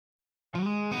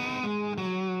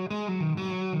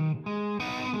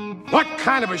What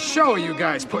kind of a show are you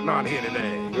guys putting on here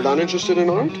today? You're not interested in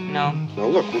art? No. Now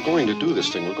look, we're going to do this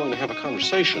thing. We're going to have a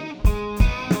conversation.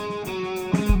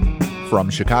 From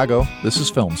Chicago, this is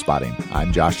Film Spotting.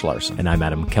 I'm Josh Larson. And I'm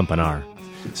Adam Kempenar.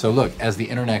 So look, as the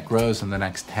internet grows in the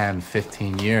next 10,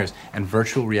 15 years and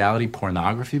virtual reality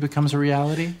pornography becomes a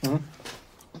reality,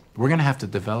 we're going to have to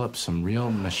develop some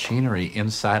real machinery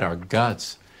inside our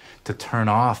guts to turn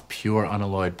off pure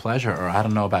unalloyed pleasure. Or I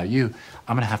don't know about you,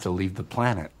 I'm going to have to leave the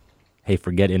planet. Hey,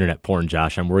 forget internet porn,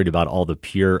 Josh. I'm worried about all the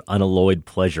pure, unalloyed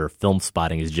pleasure Film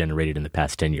Spotting has generated in the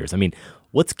past 10 years. I mean,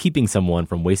 what's keeping someone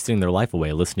from wasting their life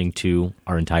away listening to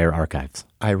our entire archives?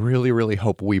 I really, really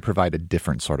hope we provide a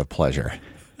different sort of pleasure.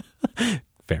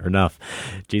 Fair enough.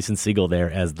 Jason Segel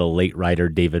there as the late writer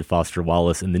David Foster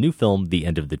Wallace in the new film, The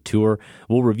End of the Tour.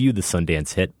 We'll review the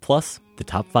Sundance hit, plus the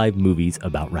top 5 movies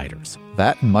about writers.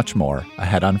 That and much more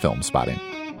ahead on Film Spotting.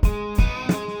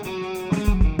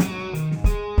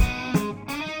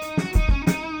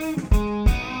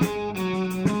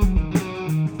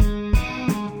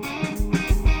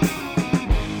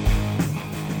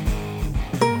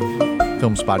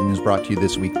 Film Spotting is brought to you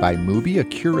this week by Mubi, a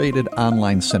curated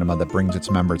online cinema that brings its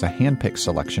members a hand-picked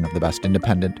selection of the best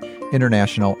independent,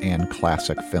 international, and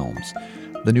classic films.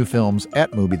 The new films at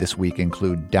Mubi this week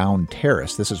include Down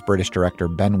Terrace. This is British director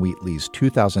Ben Wheatley's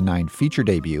 2009 feature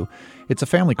debut. It's a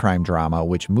family crime drama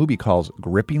which Mubi calls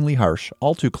grippingly harsh,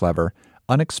 all too clever,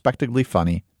 unexpectedly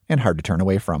funny, and hard to turn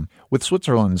away from. With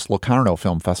Switzerland's Locarno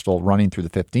Film Festival running through the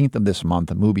 15th of this month,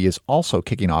 Mubi is also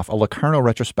kicking off a Locarno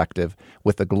retrospective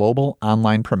with the global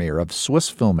online premiere of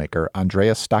Swiss filmmaker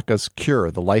Andreas Stacca's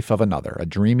Cure, The Life of Another, a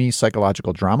dreamy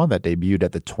psychological drama that debuted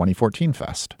at the 2014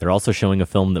 Fest. They're also showing a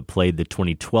film that played the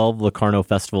 2012 Locarno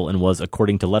Festival and was,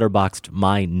 according to Letterboxd,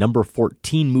 my number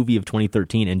 14 movie of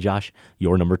 2013, and Josh,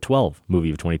 your number 12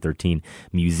 movie of 2013,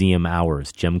 Museum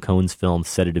Hours, Jem Cohn's film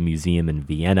set at a museum in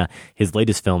Vienna. His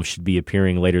latest film should be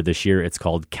appearing later this year. It's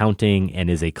called Counting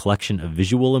and is a collection of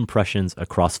visual impressions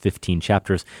across 15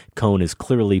 chapters. Cohn is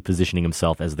clearly positioning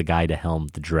himself as the guy to helm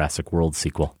the Jurassic World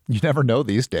sequel. You never know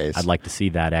these days. I'd like to see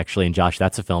that, actually. And Josh,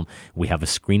 that's a film. We have a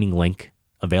screening link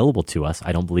available to us.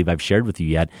 I don't believe I've shared with you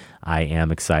yet. I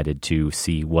am excited to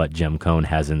see what Jem Cohn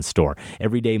has in store.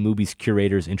 Every day, Mubi's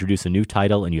curators introduce a new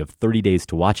title, and you have 30 days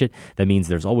to watch it. That means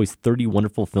there's always 30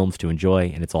 wonderful films to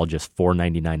enjoy, and it's all just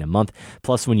 $4.99 a month.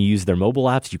 Plus, when you use their mobile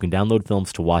apps, you can download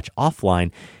films to watch offline,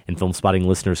 and Film Spotting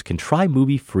listeners can try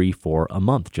Mubi free for a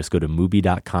month. Just go to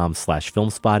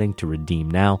Mubi.com/filmspotting to redeem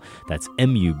now. That's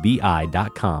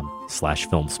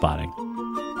MUBI.com/filmspotting.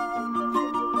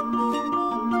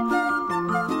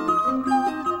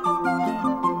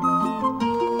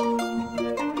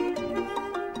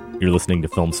 You're listening to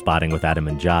Film Spotting with Adam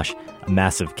and Josh. A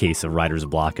massive case of writer's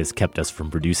block has kept us from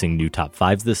producing new top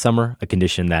 5s this summer, a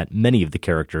condition that many of the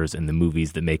characters in the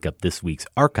movies that make up this week's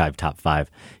archive top 5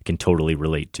 can totally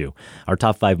relate to. Our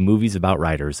top 5 movies about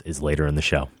writers is later in the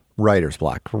show. Writer's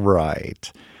block,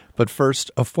 right. But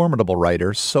first, a formidable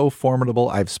writer, so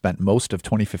formidable I've spent most of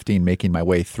 2015 making my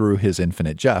way through his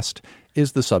infinite jest,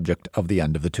 is the subject of The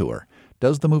End of the Tour.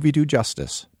 Does the movie do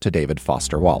justice to David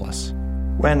Foster Wallace?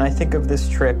 When I think of this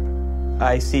trip,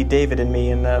 I see David and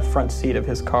me in the front seat of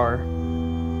his car.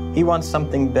 He wants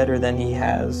something better than he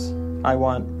has. I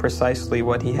want precisely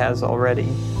what he has already.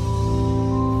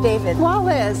 David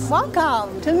Wallace,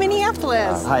 welcome to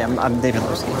Minneapolis. Hi, I'm David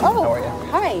Lipsky. Oh, how are you?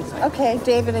 Hi. Okay,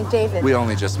 David and David. We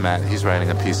only just met. He's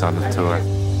writing a piece on the tour.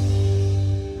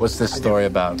 What's this story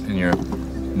about in your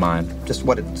mind? Just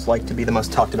what it's like to be the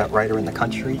most talked about writer in the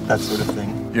country, that sort of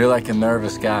thing. You're like a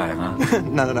nervous guy, huh?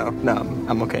 No,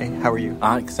 I'm okay. How are you?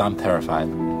 Because I'm terrified.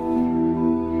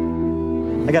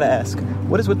 I gotta ask,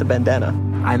 what is with the bandana?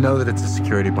 I know that it's a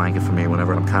security blanket for me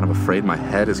whenever I'm kind of afraid my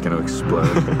head is going to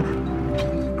explode.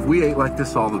 If we ate like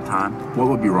this all the time, what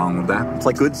would be wrong with that? It's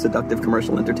like good seductive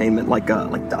commercial entertainment, like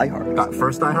Die Hard.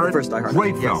 First Die Hard? First Die Hard.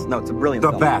 Great yes. film. No, it's a brilliant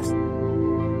The film. best.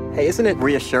 Hey, isn't it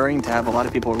reassuring to have a lot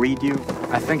of people read you?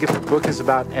 I think if a book is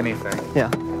about anything, Yeah.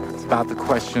 it's about the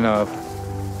question of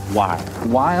why.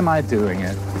 Why am I doing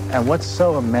it? And what's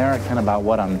so American about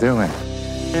what I'm doing?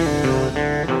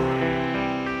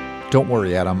 Don't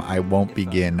worry, Adam, I won't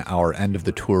begin our end of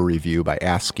the tour review by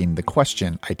asking the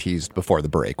question I teased before the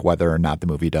break, whether or not the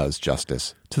movie does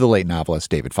justice to the late novelist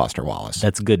David Foster Wallace.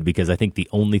 That's good, because I think the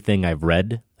only thing I've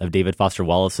read of David Foster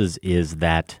Wallace's is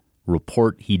that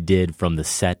report he did from the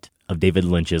set of David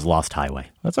Lynch's Lost Highway.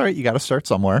 That's all right. You got to start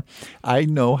somewhere. I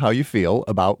know how you feel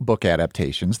about book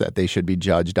adaptations, that they should be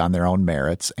judged on their own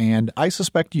merits, and I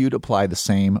suspect you'd apply the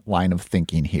same line of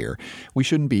thinking here. We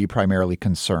shouldn't be primarily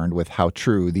concerned with how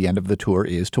true The End of the Tour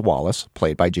is to Wallace,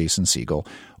 played by Jason Segel,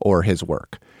 or his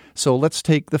work. So let's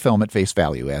take the film at face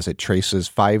value as it traces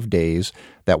 5 days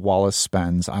that Wallace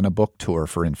spends on a book tour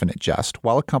for Infinite Jest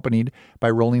while accompanied by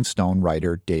Rolling Stone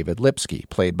writer David Lipsky,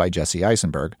 played by Jesse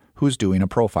Eisenberg, who's doing a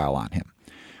profile on him.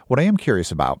 What I am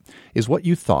curious about is what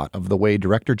you thought of the way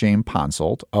director James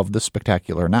Ponsoldt of The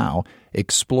Spectacular Now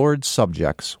explored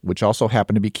subjects which also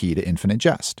happen to be key to Infinite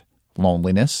Jest: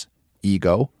 loneliness,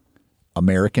 ego,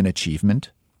 American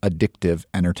achievement, addictive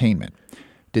entertainment.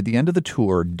 Did the end of the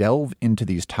tour delve into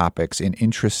these topics in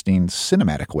interesting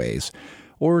cinematic ways,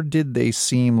 or did they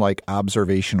seem like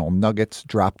observational nuggets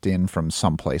dropped in from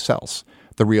someplace else?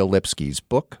 The real Lipsky's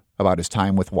book about his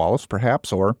time with Wallace,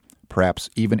 perhaps, or perhaps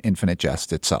even Infinite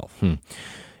Jest itself?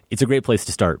 It's a great place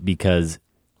to start because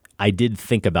I did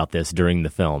think about this during the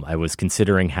film. I was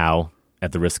considering how,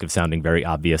 at the risk of sounding very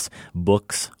obvious,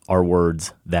 books are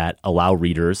words that allow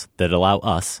readers, that allow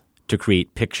us to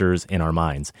create pictures in our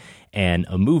minds. And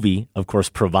a movie, of course,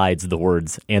 provides the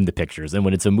words and the pictures. And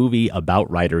when it's a movie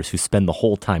about writers who spend the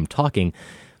whole time talking,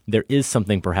 there is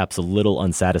something perhaps a little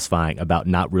unsatisfying about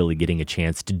not really getting a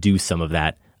chance to do some of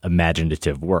that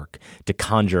imaginative work, to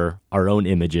conjure our own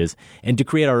images and to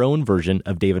create our own version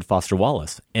of David Foster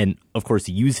Wallace. And, of course,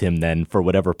 use him then for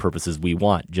whatever purposes we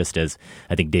want, just as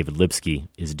I think David Lipsky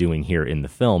is doing here in the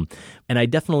film. And I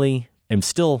definitely am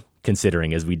still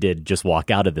considering, as we did just walk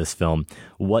out of this film,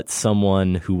 what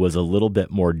someone who was a little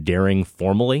bit more daring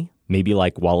formally, maybe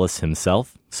like Wallace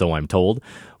himself, so I'm told,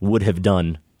 would have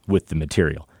done with the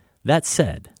material. That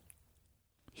said,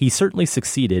 he certainly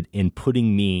succeeded in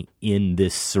putting me in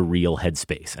this surreal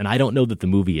headspace. And I don't know that the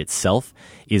movie itself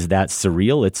is that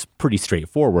surreal. It's pretty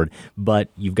straightforward, but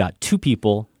you've got two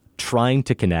people trying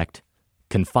to connect,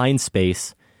 confined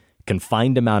space,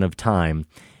 confined amount of time.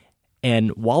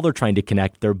 And while they're trying to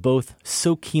connect, they're both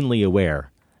so keenly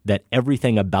aware that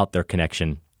everything about their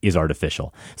connection is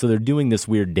artificial. So they're doing this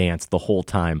weird dance the whole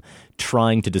time,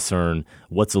 trying to discern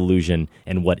what's illusion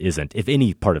and what isn't, if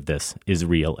any part of this is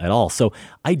real at all. So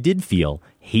I did feel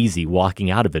hazy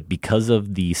walking out of it because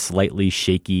of the slightly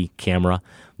shaky camera,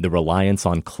 the reliance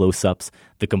on close-ups,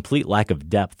 the complete lack of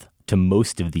depth to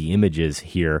most of the images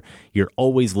here. You're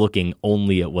always looking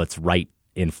only at what's right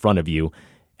in front of you.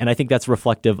 And I think that's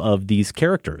reflective of these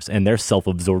characters and their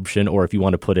self-absorption, or if you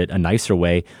want to put it a nicer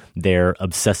way, their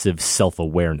obsessive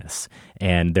self-awareness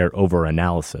and their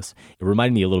over-analysis. It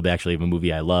reminded me a little bit, actually, of a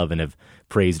movie I love and have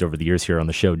praised over the years here on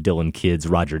the show, Dylan Kidd's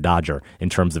Roger Dodger,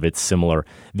 in terms of its similar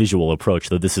visual approach,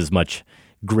 though this is much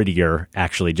grittier,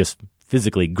 actually, just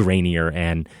physically grainier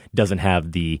and doesn't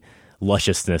have the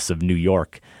lusciousness of New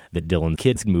York that Dylan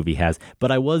Kidd's movie has. But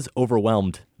I was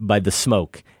overwhelmed by the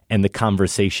smoke and the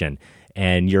conversation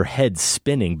and your head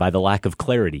spinning by the lack of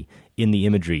clarity in the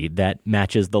imagery that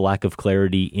matches the lack of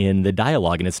clarity in the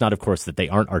dialogue. And it's not, of course, that they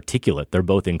aren't articulate. They're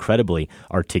both incredibly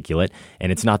articulate. And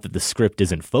it's not that the script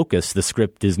isn't focused. The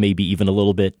script is maybe even a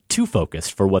little bit too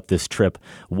focused for what this trip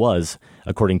was,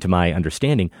 according to my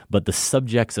understanding. But the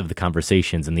subjects of the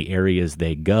conversations and the areas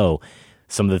they go,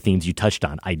 some of the themes you touched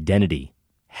on, identity,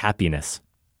 happiness,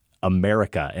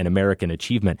 America and American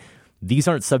achievement, these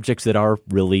aren't subjects that are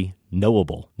really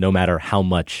knowable, no matter how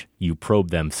much you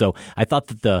probe them. So I thought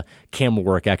that the camera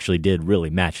work actually did really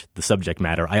match the subject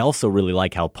matter. I also really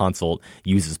like how Ponsoldt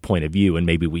uses point of view, and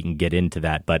maybe we can get into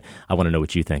that, but I want to know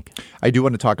what you think. I do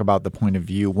want to talk about the point of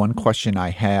view. One question I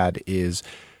had is,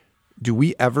 do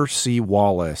we ever see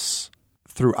Wallace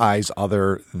through eyes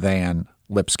other than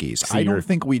Lipsky's? I don't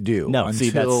think we do. No,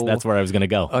 that's where I was going to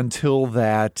go. Until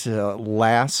that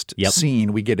last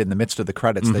scene we get in the midst of the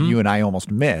credits that you and I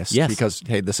almost missed. Yes. Because,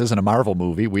 hey, this isn't a Marvel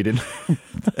movie. We didn't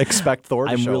expect Thor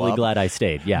to show up. I'm really glad I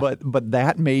stayed, yeah. But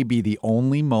that may be the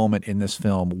only moment in this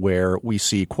film where we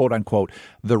see, quote-unquote,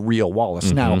 the real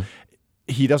Wallace. Now,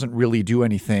 he doesn't really do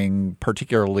anything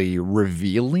particularly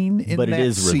revealing in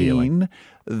that scene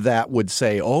that would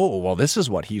say, oh, well, this is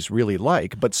what he's really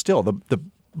like. But still, the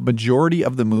majority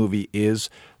of the movie is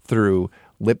through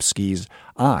Lipsky's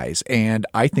eyes. And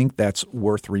I think that's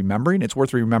worth remembering. It's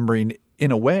worth remembering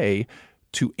in a way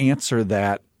to answer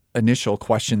that initial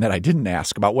question that I didn't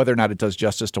ask about whether or not it does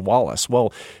justice to Wallace.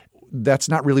 Well, that's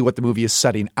not really what the movie is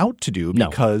setting out to do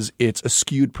because it's a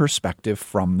skewed perspective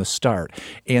from the start.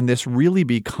 And this really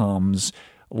becomes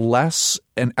less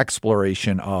an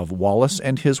exploration of Wallace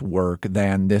and his work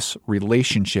than this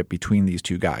relationship between these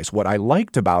two guys. What I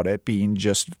liked about it, being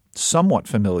just somewhat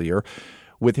familiar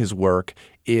with his work,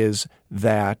 is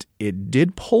that it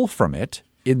did pull from it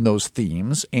in those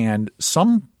themes, and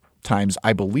some times,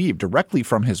 I believe, directly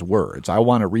from his words. I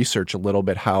want to research a little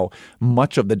bit how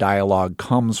much of the dialogue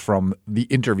comes from the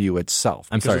interview itself.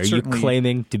 I'm sorry, are you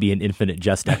claiming to be an Infinite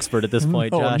Jest expert at this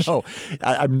point, Josh? No,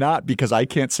 I'm not, because I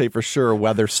can't say for sure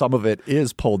whether some of it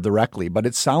is pulled directly, but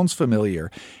it sounds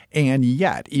familiar. And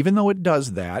yet, even though it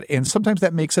does that, and sometimes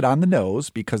that makes it on the nose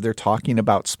because they're talking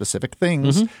about specific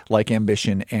things like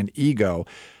ambition and ego,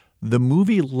 the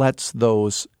movie lets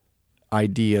those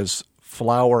ideas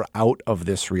flower out of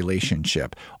this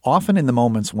relationship, often in the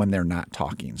moments when they're not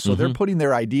talking. So they're putting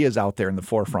their ideas out there in the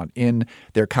forefront in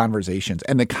their conversations.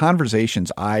 And the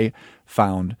conversations I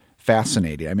found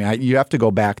fascinating. I mean, you have to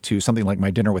go back to something like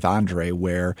My Dinner with Andre,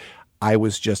 where I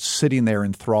was just sitting there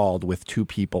enthralled with two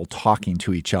people talking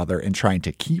to each other and trying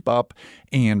to keep up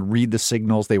and read the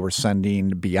signals they were sending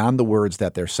beyond the words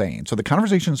that they're saying. So the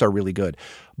conversations are really good.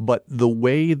 But the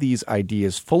way these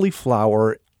ideas fully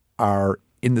flower are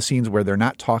in the scenes where they're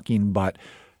not talking but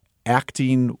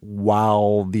acting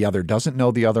while the other doesn't know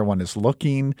the other one is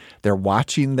looking. They're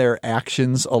watching their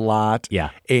actions a lot. Yeah.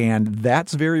 And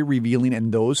that's very revealing.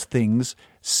 And those things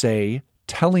say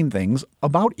telling things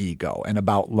about ego and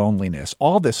about loneliness,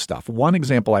 all this stuff. One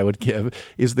example I would give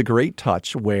is the great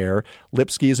touch where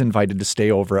Lipsky is invited to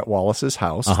stay over at Wallace's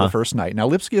house the first night. Now,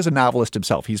 Lipsky is a novelist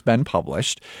himself. He's been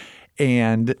published.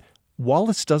 And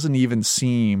Wallace doesn't even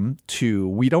seem to,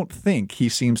 we don't think he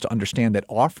seems to understand that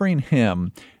offering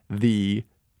him the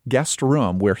guest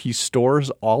room where he stores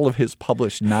all of his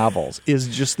published novels is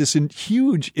just this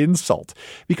huge insult,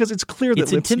 because it's clear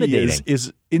that Lipsky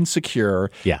is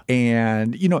insecure. Yeah.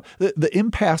 And, you know, the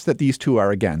impasse that these two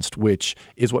are against, which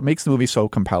is what makes the movie so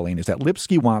compelling, is that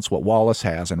Lipsky wants what Wallace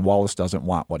has and Wallace doesn't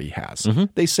want what he has.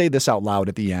 They say this out loud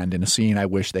at the end in a scene I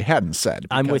wish they hadn't said.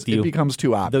 I'm with you. It becomes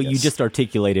too obvious. Though you just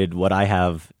articulated what I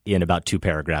have in about 2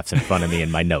 paragraphs in front of me in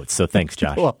my notes. So thanks,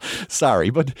 Josh. Well, sorry.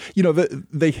 But, you know,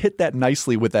 they hit that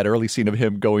nicely with that early scene of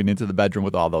him going into the bedroom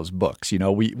with all those books. You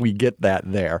know, we get that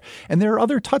there. And there are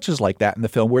other touches like that in the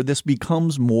film where this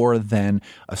becomes more than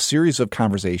a series of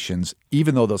conversations,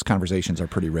 even though those conversations are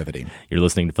pretty riveting. You're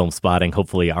listening to Film Spotting.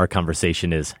 Hopefully our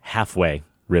conversation is halfway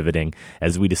riveting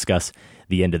as we discuss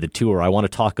the end of the tour. I want to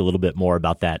talk a little bit more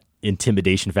about that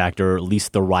intimidation factor, or at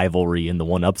least the rivalry and the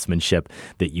one-upsmanship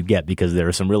that you get, because there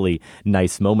are some really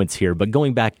nice moments here. But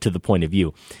going back to the point of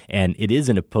view, and it is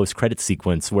in a post-credit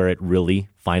sequence where it really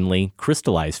finally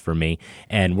crystallized for me,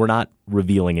 and we're not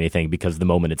revealing anything because the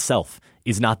moment itself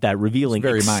is not that revealing,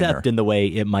 except minor. in the way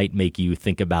it might make you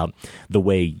think about the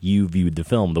way you viewed the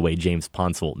film, the way James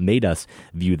Ponsel made us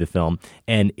view the film.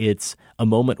 And it's a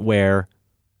moment where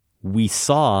we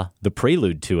saw the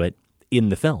prelude to it in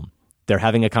the film. They're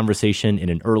having a conversation in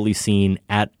an early scene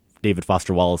at David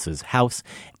Foster Wallace's house,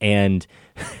 and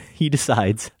he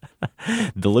decides,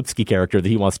 the Lipsky character, that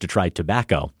he wants to try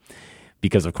tobacco,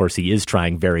 because, of course, he is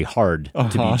trying very hard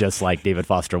to be just like David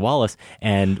Foster Wallace.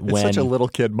 And when it's such a little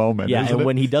kid moment, yeah, isn't and it?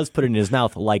 when he does put it in his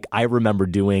mouth, like I remember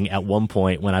doing at one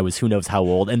point when I was who knows how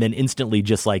old, and then instantly,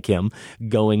 just like him,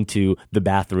 going to the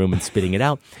bathroom and spitting it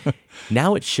out.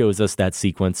 Now it shows us that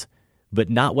sequence,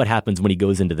 but not what happens when he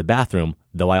goes into the bathroom,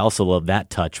 though I also love that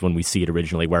touch when we see it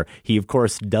originally, where he, of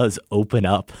course, does open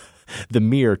up the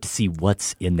mirror to see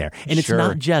what's in there. And it's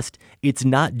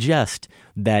not just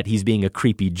that he's being a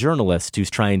creepy journalist who's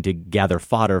trying to gather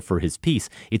fodder for his piece.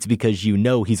 It's because you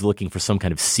know he's looking for some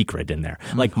kind of secret in there.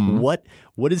 Like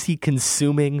what is he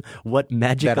consuming? What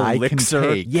magic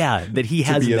elixir? That he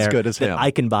has in there as good as that him. I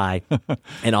can buy,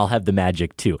 and I'll have the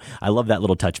magic too. I love that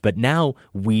little touch. But now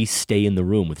we stay in the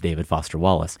room with David Foster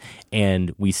Wallace,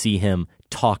 and we see him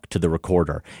talk to the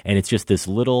recorder, and it's just this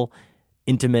little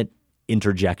intimate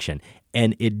interjection.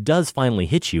 And it does finally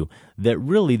hit you that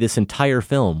really this entire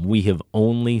film, we have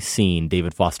only seen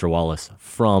David Foster Wallace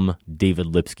from David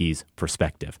Lipsky's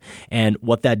perspective. And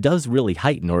what that does really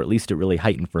heighten, or at least it really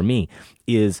heightened for me,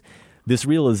 is this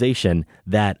realization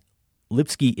that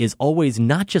Lipsky is always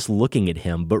not just looking at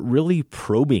him, but really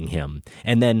probing him.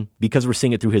 And then, because we're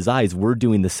seeing it through his eyes, we're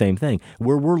doing the same thing,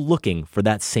 where we're looking for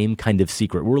that same kind of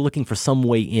secret. We're looking for some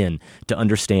way in to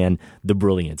understand the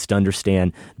brilliance, to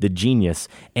understand the genius.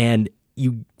 And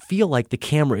you feel like the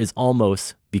camera is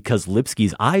almost, because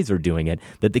Lipsky's eyes are doing it,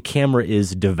 that the camera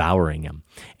is devouring him.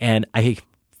 And I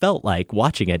felt like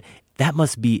watching it, that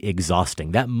must be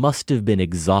exhausting. That must have been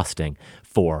exhausting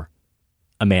for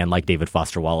a man like David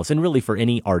Foster Wallace, and really for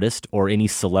any artist or any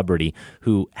celebrity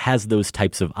who has those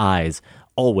types of eyes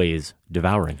always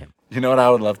devouring him. You know what I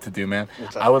would love to do, man?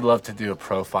 I would love to do a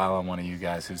profile on one of you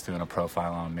guys who's doing a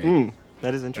profile on me.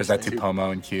 That is Or is interesting. that too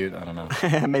pomo and cute? I don't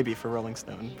know. Maybe for Rolling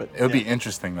Stone, but It would be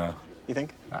interesting, though. You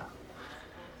think?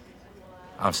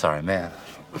 I'm sorry, man.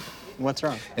 What's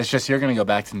wrong? It's just you're going to go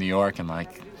back to New York and,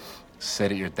 like,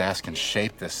 sit at your desk and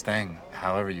shape this thing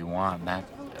however you want. And that,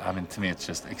 I mean, to me, it's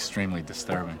just extremely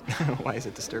disturbing. Why is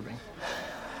it disturbing?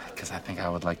 Because I think I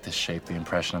would like to shape the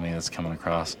impression of me that's coming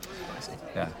across. I see.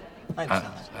 Yeah. I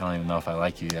understand. I don't even know if I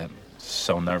like you yet.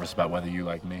 So nervous about whether you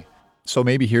like me. So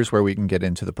maybe here's where we can get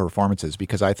into the performances,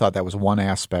 because I thought that was one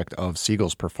aspect of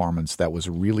Siegel's performance that was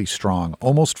really strong.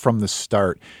 Almost from the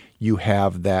start, you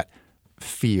have that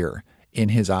fear in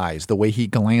his eyes, the way he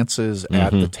glances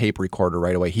at the tape recorder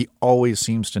right away. He always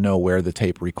seems to know where the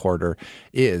tape recorder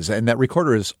is. And that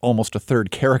recorder is almost a third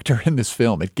character in this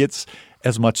film. It gets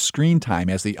as much screen time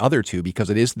as the other two because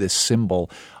it is this symbol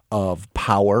of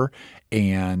power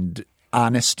and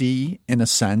honesty in a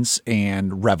sense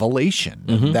and revelation.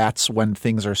 That's when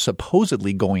things are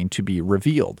supposedly going to be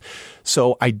revealed.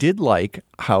 So I did like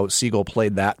how Siegel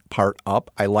played that part up.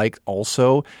 I liked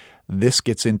also this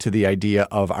gets into the idea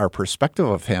of our perspective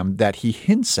of him that he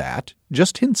hints at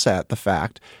the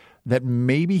fact that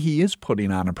maybe he is putting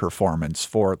on a performance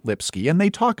for Lipsky. And they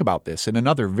talk about this in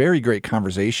another very great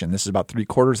conversation. This is about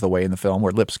 3/4 of the way in the film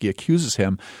where Lipsky accuses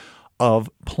him of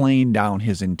playing down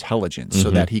his intelligence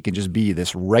so that he can just be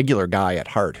this regular guy at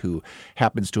heart who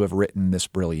happens to have written this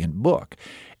brilliant book.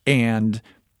 And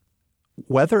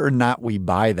whether or not we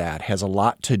buy that has a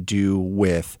lot to do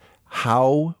with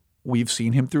how we've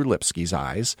seen him through Lipsky's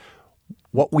eyes,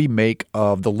 what we make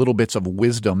of the little bits of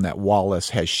wisdom that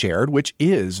Wallace has shared, which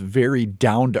is very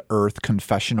down-to-earth,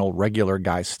 confessional, regular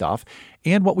guy stuff,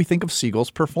 and what we think of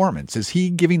Siegel's performance. Is he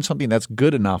giving something that's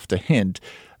good enough to hint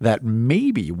that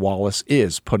maybe Wallace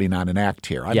is putting on an act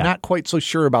here? I'm not quite so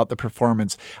sure about the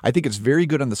performance. I think it's very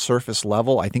good on the surface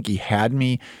level. I think he had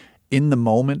me in the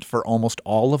moment for almost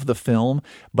all of the film.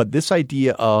 But this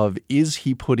idea of is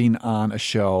he putting on a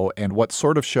show and what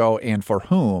sort of show and for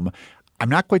whom, I'm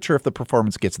not quite sure if the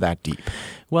performance gets that deep.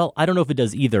 Well, I don't know if it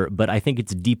does either, but I think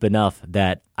it's deep enough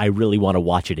that I really want to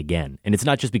watch it again. And it's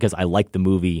not just because I like the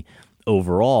movie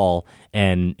overall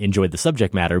and enjoyed the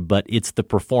subject matter, but it's the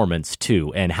performance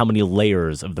too, and how many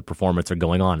layers of the performance are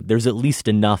going on. There's at least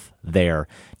enough there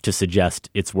to suggest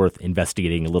it's worth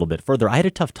investigating a little bit further. I had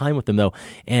a tough time with them though,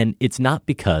 and it's not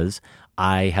because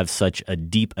I have such a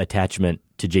deep attachment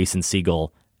to Jason Segel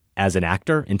as an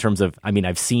actor in terms of, I mean,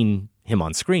 I've seen him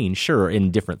on screen, sure, in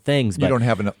different things. But you don't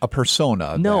have a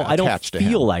persona no, I don't attached to him.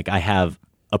 feel like I have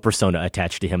a persona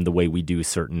attached to him the way we do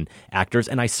certain actors.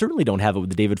 And I certainly don't have it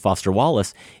with David Foster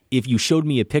Wallace. If you showed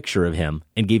me a picture of him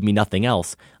and gave me nothing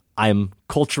else, I'm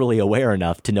culturally aware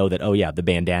enough to know that, oh yeah, the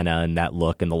bandana and that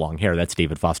look and the long hair, that's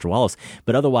David Foster Wallace.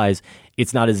 But otherwise,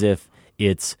 it's not as if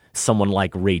it's someone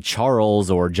like Ray Charles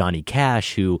or Johnny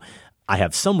Cash who I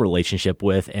have some relationship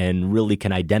with and really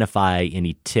can identify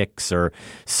any tics or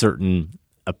certain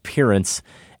appearance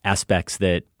aspects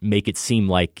that make it seem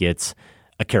like it's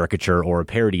a caricature or a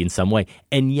parody in some way.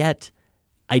 And yet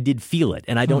I did feel it.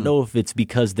 And I don't know if it's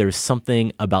because there's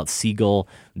something about Siegel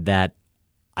that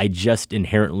I just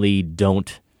inherently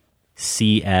don't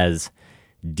see as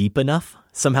deep enough.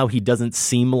 Somehow he doesn't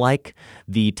seem like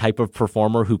the type of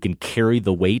performer who can carry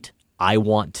the weight I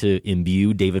want to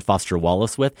imbue David Foster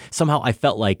Wallace with. Somehow I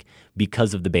felt like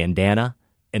because of the bandana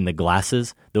and the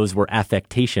glasses, those were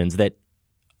affectations that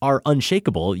are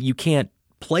unshakable. You can't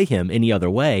play him any other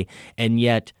way, and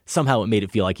yet somehow it made it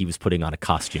feel like he was putting on a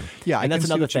costume. Yeah, and that's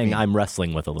another thing I'm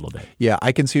wrestling with a little bit. Yeah,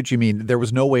 I can see what you mean. There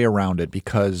was no way around it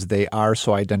because they are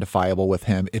so identifiable with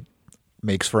him. It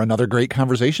makes for another great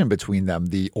conversation between them,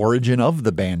 the origin of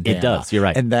the bandana. It does, you're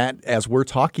right. And that, as we're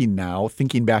talking now,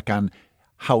 thinking back on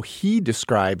how he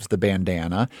describes the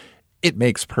bandana, it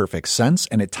makes perfect sense,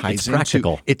 and it ties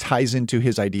into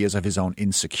his ideas of his own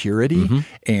insecurity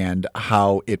and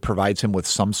how it provides him with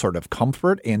some sort of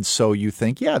comfort. And so you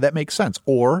think, yeah, that makes sense.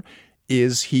 Or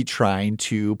is he trying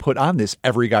to put on this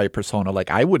every guy persona?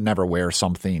 Like, I would never wear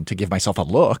something to give myself a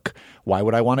look. Why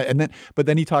would I want to? But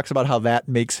then he talks about how that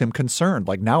makes him concerned.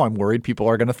 Like, now I'm worried people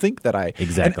are going to think that I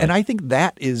exactly. And I think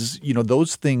that is,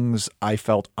 those things I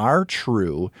felt are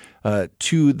true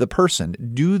to the person.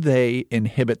 Do they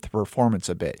inhibit the performance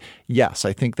a bit? Yes,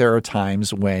 I think there are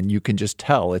times when you can just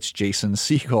tell it's Jason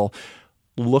Segel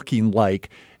looking like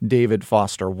David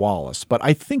Foster Wallace. But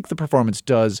I think the performance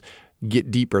does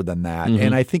get deeper than that.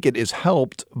 And I think it is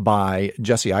helped by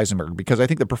Jesse Eisenberg because I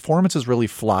think the performances really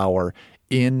flower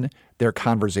in their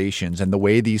conversations and the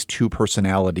way these two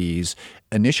personalities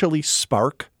initially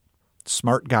spark.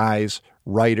 Smart guys,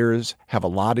 writers, have a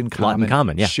lot in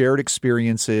common, yeah. Shared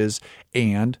experiences,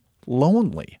 and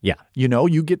lonely. Yeah.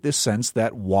 You get this sense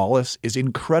that Wallace is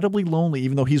incredibly lonely,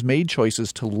 even though he's made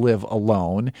choices to live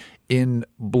alone in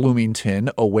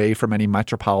Bloomington, away from any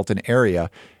metropolitan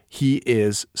area. he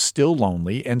is still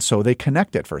lonely, and so they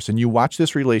connect at first. And you watch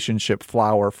this relationship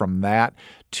flower from that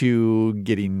to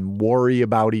getting worry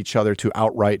about each other to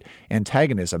outright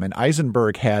antagonism. And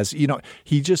Eisenberg has,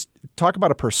 he just talk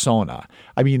about a persona.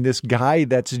 I mean, this guy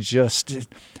that's just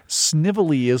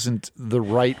snivelly isn't the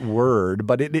right word,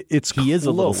 but it's he is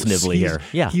a little snivelly here.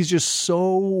 Yeah, he's just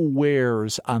so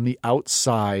wears on the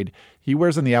outside. He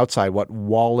wears on the outside what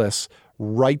Wallace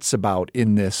writes about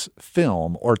in this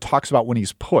film or talks about when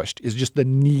he's pushed is just the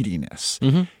neediness.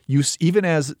 You even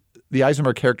as the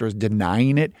Eisenberg character is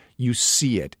denying it, you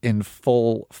see it in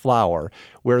full flower.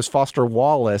 Whereas Foster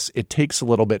Wallace, it takes a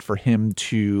little bit for him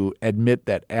to admit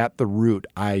that at the root,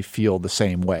 I feel the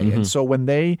same way. And so when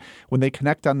they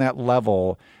connect on that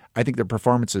level, I think their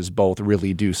performances both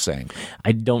really do sing.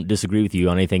 I don't disagree with you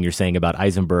on anything you're saying about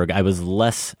Eisenberg. I was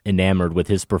less enamored with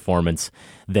his performance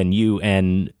than you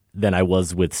and than I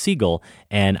was with Siegel,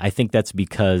 and I think that's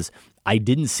because I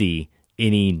didn't see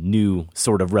any new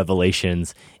sort of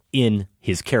revelations in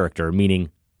his character,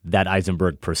 meaning that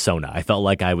Eisenberg persona. I felt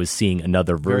like I was seeing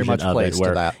another version of it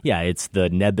where, it's the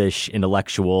nebbish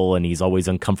intellectual and he's always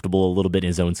uncomfortable a little bit in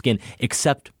his own skin,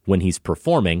 except when he's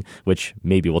performing, which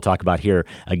maybe we'll talk about here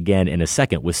again in a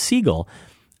second. With Siegel,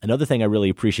 another thing I really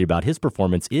appreciate about his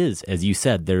performance is, as you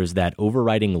said, there's that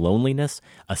overriding loneliness,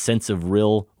 a sense of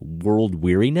real world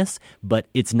weariness, but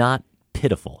it's not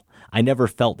pitiful. I never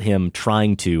felt him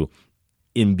trying to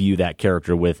imbue that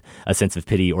character with a sense of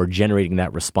pity or generating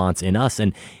that response in us.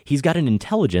 And he's got an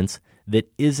intelligence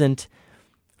that isn't,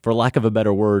 for lack of a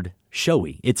better word,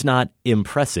 showy. It's not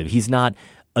impressive. He's not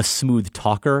a smooth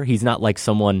talker. He's not like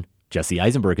someone Jesse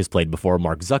Eisenberg has played before,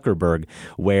 Mark Zuckerberg,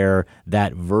 where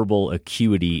that verbal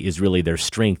acuity is really their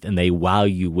strength and they wow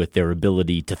you with their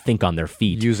ability to think on their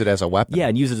feet. Use it as a weapon. Yeah,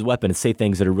 and use it as a weapon and say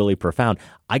things that are really profound.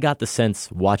 I got the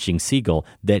sense watching Siegel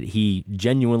that he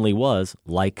genuinely was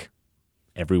like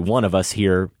every one of us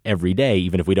here every day,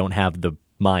 even if we don't have the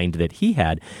mind that he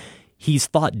had. He's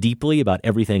thought deeply about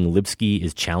everything Lipsky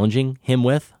is challenging him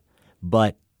with,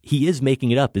 but he is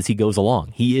making it up as he goes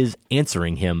along. He is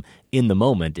answering him in the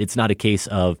moment. It's not a case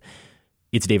of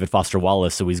it's David Foster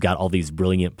Wallace, so he's got all these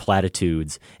brilliant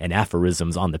platitudes and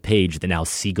aphorisms on the page that now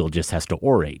Siegel just has to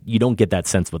orate. You don't get that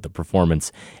sense with the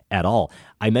performance at all.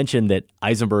 I mentioned that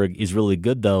Eisenberg is really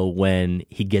good, though, when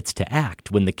he gets to act,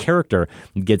 when the character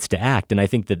gets to act. And I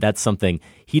think that that's something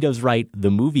he does right,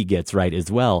 the movie gets right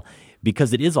as well,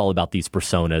 because it is all about these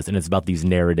personas and it's about these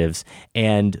narratives.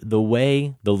 And the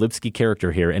way the Lipsky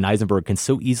character here and Eisenberg can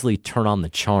so easily turn on the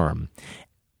charm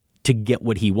to get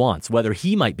what he wants, whether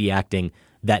he might be acting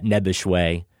that nebbish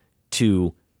way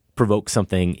to provoke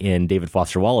something in David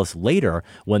Foster Wallace later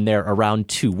when they're around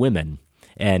two women.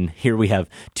 And here we have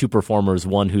two performers,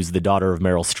 one who's the daughter of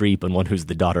Meryl Streep and one who's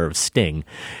the daughter of Sting.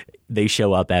 They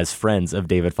show up as friends of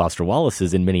David Foster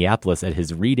Wallace's in Minneapolis at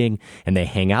his reading, and they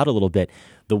hang out a little bit.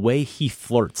 The way he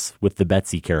flirts with the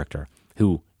Betsy character,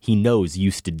 who he knows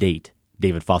used to date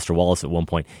David Foster Wallace at one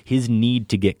point, his need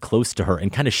to get close to her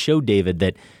and kind of show David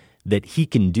that he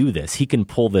can do this, he can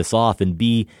pull this off and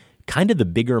be kind of the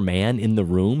bigger man in the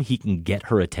room. He can get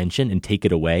her attention and take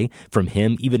it away from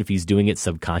him, even if he's doing it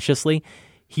subconsciously.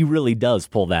 He really does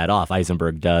pull that off,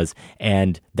 Eisenberg does.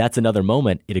 And that's another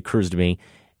moment, it occurs to me,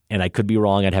 and I could be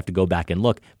wrong, I'd have to go back and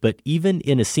look, but even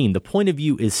in a scene, the point of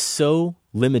view is so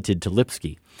limited to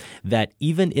Lipsky that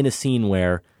even in a scene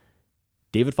where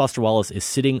David Foster Wallace is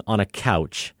sitting on a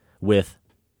couch with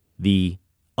the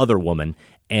other woman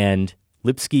and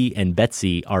Lipsky and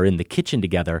Betsy are in the kitchen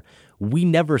together, we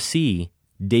never see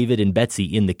David and Betsy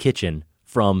in the kitchen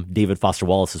from David Foster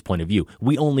Wallace's point of view.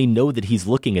 We only know that he's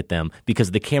looking at them because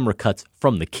the camera cuts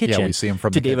from the kitchen we see him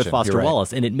from to the David kitchen. Foster You're right.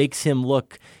 Wallace, and it makes him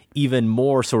look even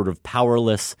more sort of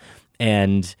powerless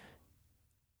and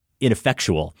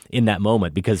ineffectual in that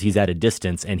moment because he's at a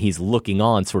distance and he's looking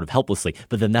on sort of helplessly.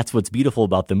 But then that's what's beautiful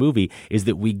about the movie is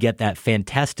that we get that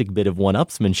fantastic bit of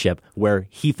one-upsmanship where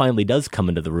he finally does come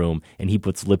into the room and he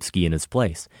puts Lipsky in his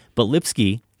place. But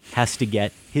Lipsky has to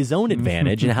get his own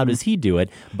advantage. And how does he do it?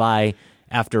 By,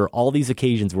 after all these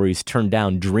occasions where he's turned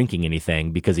down drinking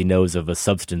anything because he knows of a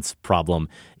substance problem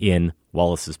in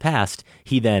Wallace's past,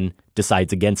 he then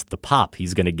decides against the pop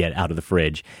he's going to get out of the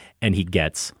fridge and he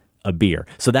gets a beer.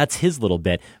 So that's his little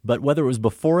bit. But whether it was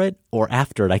before it or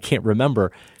after it, I can't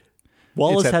remember.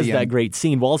 Wallace has that great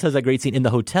scene. Wallace has that great scene in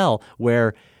the hotel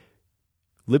where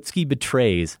Lipsky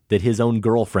betrays that his own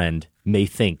girlfriend may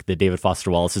think that David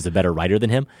Foster Wallace is a better writer than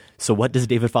him. So what does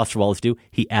David Foster Wallace do?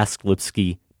 He asks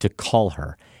Lipsky to call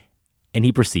her. And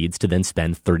he proceeds to then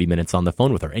spend 30 minutes on the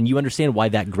phone with her. And you understand why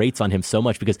that grates on him so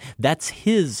much because that's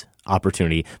his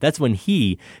opportunity. That's when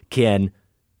he can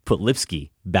put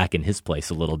Lipsky back in his place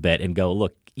a little bit and go,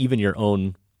 look, even your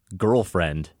own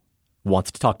girlfriend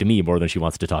wants to talk to me more than she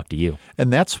wants to talk to you.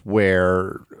 And that's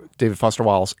where David Foster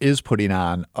Wallace is putting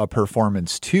on a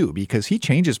performance too, because he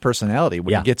changes personality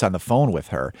when he gets on the phone with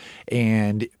her.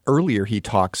 And earlier he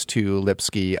talks to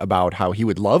Lipsky about how he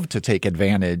would love to take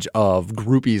advantage of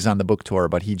groupies on the book tour,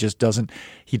 but he just doesn't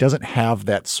have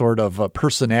that sort of a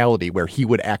personality where he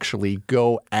would actually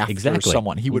go after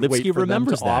someone. He would Lipsky wait for them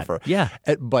to offer. Yeah.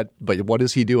 But what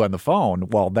does he do on the phone?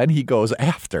 Well, then he goes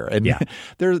after. And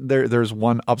there's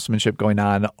one upsmanship going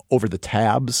on over the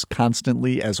tabs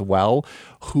constantly as well.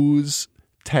 Whose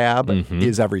tab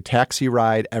is every taxi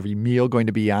ride, every meal going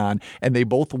to be on? And they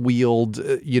both wield,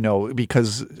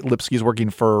 because Lipsky's working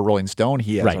for Rolling Stone,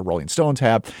 he has a Rolling Stone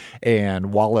tab,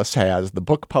 and Wallace has the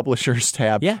book publisher's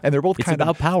tab. Yeah, and they're both it's kind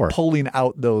about of power. Pulling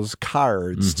out those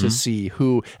cards to see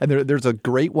who. And there's a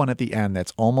great one at the end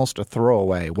that's almost a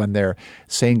throwaway when they're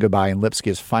saying goodbye, and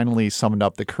Lipsky has finally summoned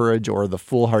up the courage or the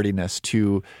foolhardiness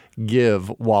to give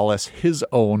Wallace his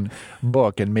own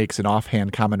book and makes an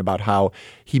offhand comment about how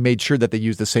he made sure that they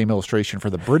used the same illustration for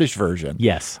the British version.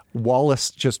 Yes.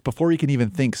 Wallace, just before he can even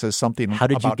think, says something how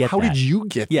did you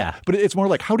get that? Yeah. But it's more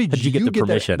like, how did you get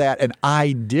permission? that and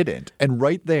I didn't? And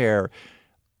right there,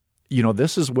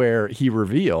 this is where he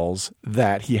reveals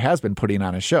that he has been putting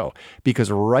on a show,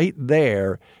 because right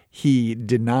there he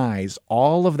denies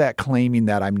all of that, claiming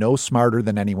that I'm no smarter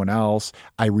than anyone else.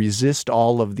 I resist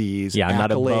all of these I'm not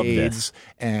above this.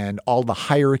 And all the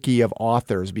hierarchy of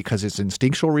authors, because his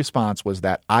instinctual response was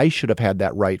that I should have had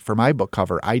that right for my book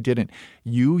cover. I didn't.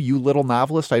 You little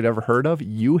novelist I'd ever heard of,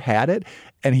 you had it.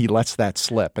 And he lets that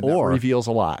slip, and that reveals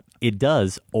a lot. It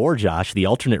does. Or, Josh, the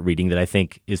alternate reading that I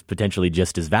think is potentially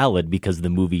just as valid because the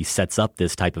movie sets up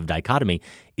this type of dichotomy,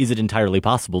 is it entirely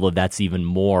possible that that's even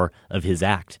more of his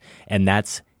act? And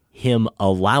that's him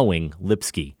allowing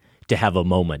Lipsky to have a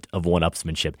moment of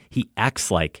one-upsmanship. He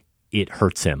acts like it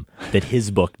hurts him that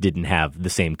his book didn't have the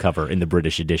same cover in the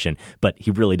British edition, but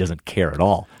he really doesn't care at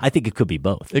all. I think it could be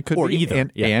both. It could be either.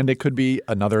 And it could be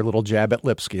another little jab at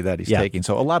Lipsky that he's taking.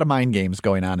 So a lot of mind games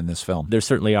going on in this film. There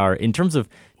certainly are. In terms of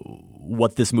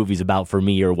what this movie's about for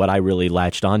me, or what I really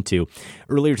latched onto,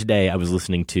 earlier today I was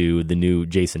listening to the new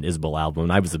Jason Isbell album,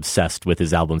 and I was obsessed with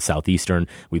his album Southeastern.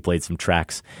 We played some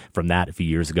tracks from that a few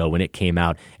years ago when it came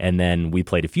out, and then we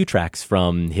played a few tracks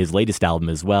from his latest album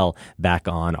as well back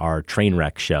on our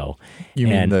Trainwreck show. You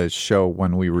mean the show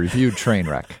when we reviewed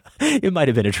Trainwreck? It might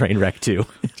have been a train wreck, too.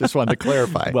 Just wanted to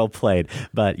clarify. Well played.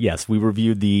 But yes, we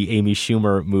reviewed the Amy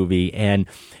Schumer movie. And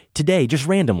today, just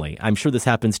randomly, I'm sure this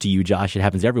happens to you, Josh, it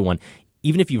happens to everyone.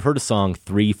 Even if you've heard a song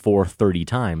 3, 4, 30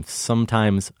 times,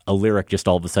 sometimes a lyric just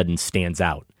all of a sudden stands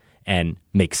out and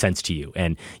makes sense to you,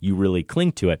 and you really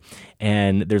cling to it.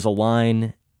 And there's a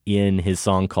line in his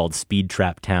song called Speed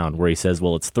Trap Town where he says,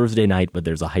 well, it's Thursday night, but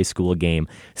there's a high school game.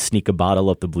 Sneak a bottle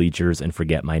up the bleachers and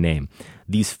forget my name.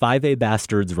 These 5A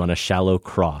bastards run a shallow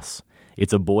cross.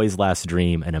 It's a boy's last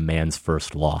dream and a man's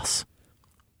first loss.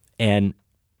 And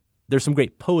there's some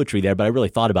great poetry there, but I really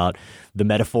thought about the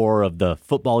metaphor of the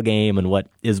football game and what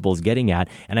Isbell's getting at.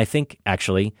 And I think,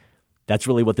 actually, that's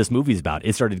really what this movie's about.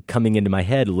 It started coming into my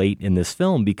head late in this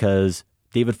film because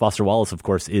David Foster Wallace, of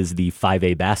course, is the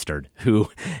 5A bastard who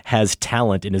has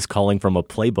talent and is calling from a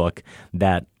playbook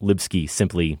that Lipsky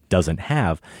simply doesn't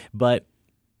have. But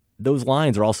those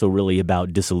lines are also really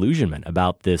about disillusionment,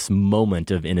 about this moment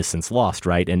of innocence lost,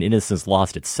 right? And innocence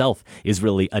lost itself is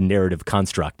really a narrative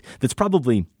construct that's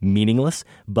probably meaningless,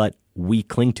 but we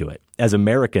cling to it. As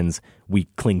Americans, we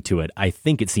cling to it. I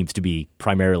think it seems to be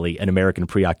primarily an American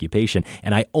preoccupation.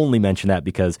 And I only mention that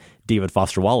because David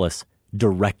Foster Wallace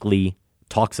directly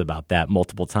talks about that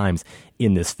multiple times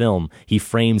in this film. He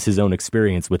frames his own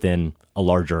experience within a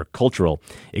larger cultural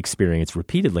experience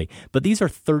repeatedly. But these are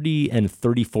 30 and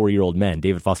 34-year-old men.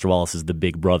 David Foster Wallace is the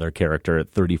big brother character at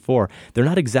 34. They're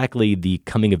not exactly the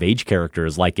coming-of-age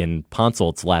characters like in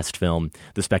Ponsolt's last film,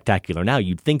 The Spectacular Now.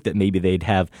 You'd think that maybe they'd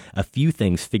have a few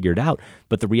things figured out.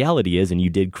 But the reality is, and you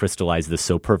did crystallize this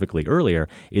so perfectly earlier,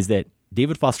 is that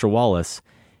David Foster Wallace,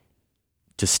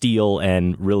 to steal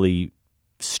and really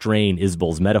strain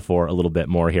Isbell's metaphor a little bit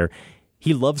more here,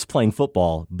 he loves playing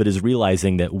football, but is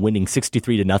realizing that winning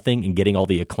 63-0 and getting all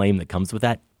the acclaim that comes with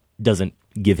that doesn't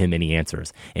give him any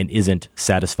answers and isn't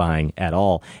satisfying at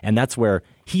all. And that's where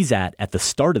he's at the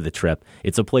start of the trip.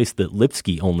 It's a place that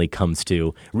Lipsky only comes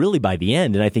to really by the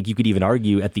end. And I think you could even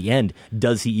argue at the end,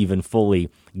 does he even fully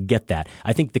get that?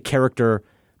 I think the character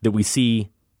that we see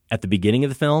at the beginning of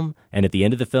the film and at the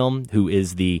end of the film, who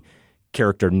is the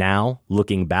character now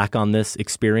looking back on this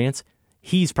experience,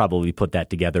 he's probably put that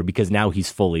together because now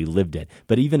he's fully lived it.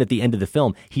 But even at the end of the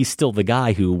film, he's still the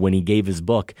guy who, when he gave his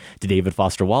book to David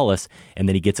Foster Wallace, and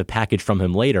then he gets a package from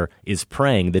him later, is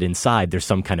praying that inside there's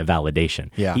some kind of validation.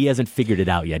 Yeah. He hasn't figured it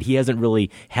out yet. He hasn't really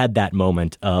had that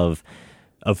moment of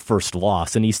first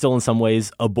loss. And he's still in some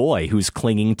ways a boy who's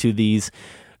clinging to these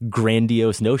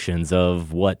grandiose notions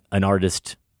of what an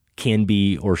artist can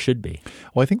be or should be.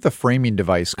 Well, I think the framing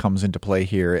device comes into play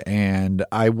here, and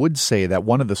I would say that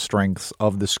one of the strengths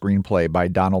of the screenplay by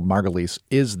Donald Margulies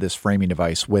is this framing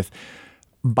device. With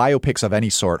biopics of any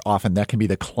sort, often that can be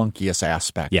the clunkiest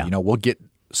aspect. Yeah. You know, we'll get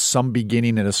some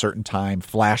beginning at a certain time,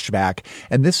 flashback,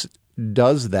 and this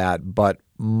does that, but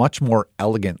much more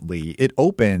elegantly. It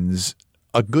opens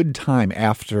a good time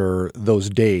after those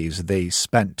days they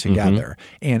spent together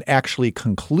and actually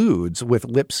concludes with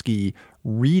Lipsky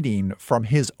reading from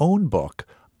his own book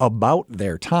about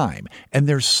their time. And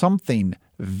there's something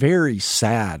very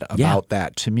sad about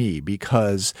that to me,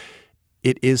 because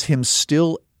it is him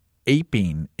still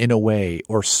aping in a way,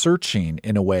 or searching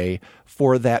in a way,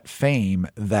 for that fame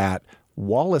that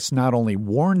Wallace not only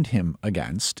warned him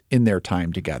against in their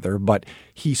time together, but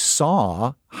he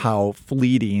saw how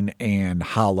fleeting and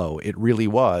hollow it really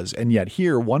was. And yet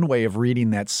here, one way of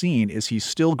reading that scene is he's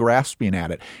still grasping at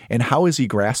it. And how is he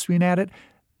grasping at it?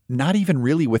 Not even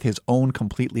really with his own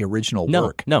completely original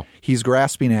work. No. He's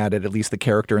grasping at it, at least the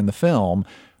character in the film,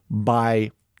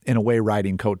 by, in a way,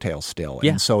 riding coattails still.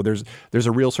 Yeah. And so there's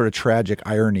a real sort of tragic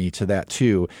irony to that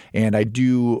too. And I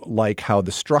do like how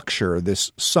the structure,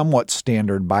 this somewhat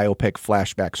standard biopic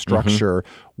flashback structure,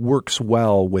 works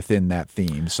well within that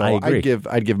theme. So I agree.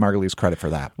 I'd give Margulies credit for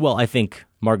that. Well, I think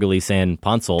Margulies and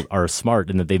Ponsoldt are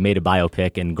smart in that they've made a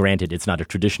biopic, and granted, it's not a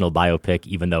traditional biopic,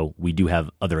 even though we do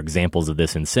have other examples of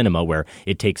this in cinema where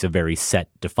it takes a very set,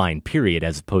 defined period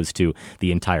as opposed to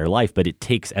the entire life, but it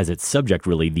takes as its subject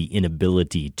really the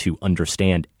inability to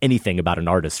understand anything about an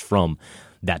artist from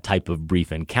that type of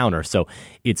brief encounter. So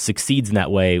it succeeds in that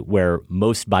way, where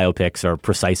most biopics are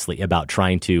precisely about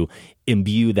trying to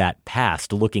imbue that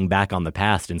past, looking back on the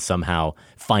past and somehow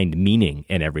find meaning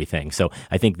in everything. So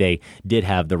I think they did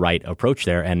have the right approach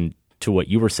there. And to what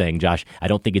you were saying, Josh, I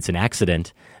don't think it's an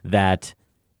accident that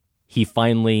he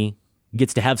finally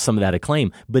gets to have some of that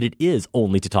acclaim, but it is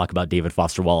only to talk about David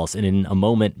Foster Wallace. And in a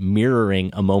moment mirroring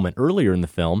a moment earlier in the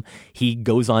film, he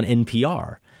goes on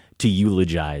NPR to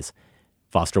eulogize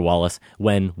Foster Wallace,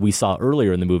 when we saw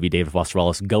earlier in the movie David Foster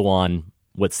Wallace go on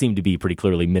what seemed to be pretty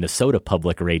clearly Minnesota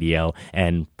public radio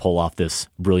and pull off this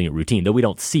brilliant routine. Though we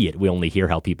don't see it, we only hear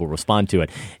how people respond to it.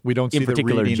 We don't in see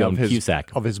particular, the Joan reading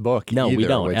Cusack. of his book No, either, we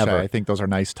don't, which ever. I think those are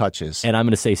nice touches. And I'm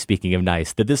going to say, speaking of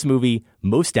nice, that this movie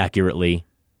most accurately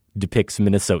depicts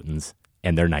Minnesotans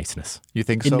and their niceness. You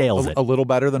think It so? nails it. A little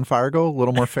better than Fargo? A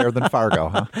little more fair than Fargo,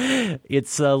 huh?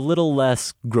 It's a little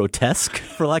less grotesque,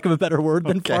 for lack of a better word,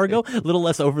 than Fargo. A little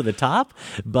less over the top,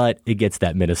 but it gets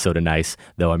that Minnesota nice,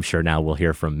 though I'm sure now we'll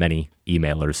hear from many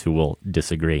emailers who will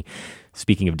disagree.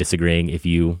 Speaking of disagreeing, if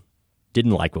you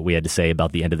didn't like what we had to say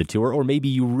about the end of the tour, or maybe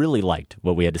you really liked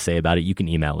what we had to say about it, you can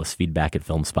email us,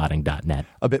 feedback@filmspotting.net.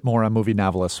 A bit more on Movie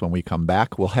Novelists when we come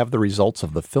back. We'll have the results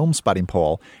of the Film Spotting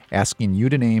poll asking you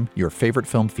to name your favorite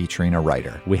film featuring a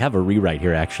writer. We have a rewrite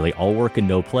here, actually. All work and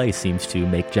no play seems to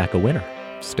make Jack a winner.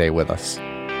 Stay with us.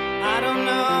 I don't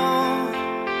know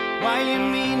why you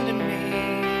mean to me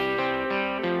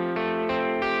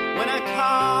when I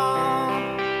call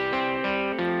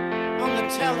on the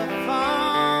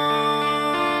telephone.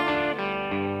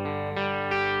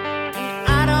 And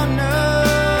I don't know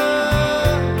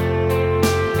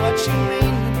what you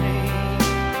mean to me,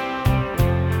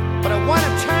 but I want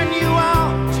to turn you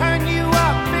on, turn you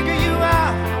up, figure you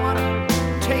out. I want to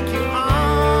take you on.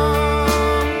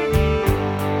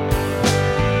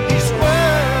 These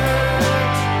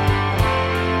words,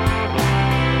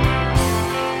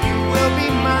 you will be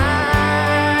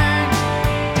mine.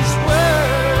 These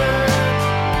words,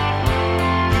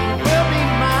 you will be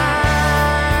mine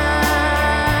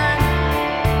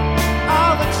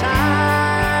all the time.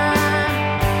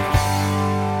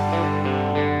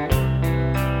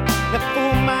 The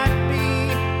fool might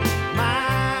be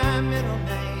my middle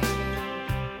name.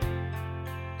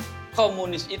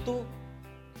 Komunis itu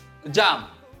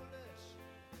kejam.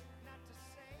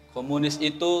 Komunis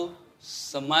itu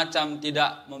semacam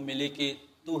tidak memiliki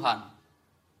Tuhan.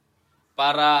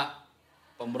 Para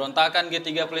pemberontakan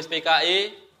G30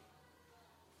 PKI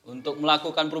untuk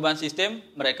melakukan perubahan sistem,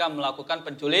 mereka melakukan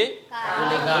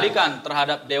penculikan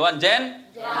terhadap Dewan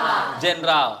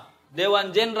Jenderal.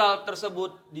 Dewan Jenderal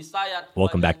tersebut disayat.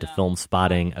 Welcome back to Film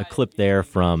Spotting. A clip there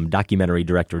from documentary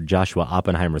director Joshua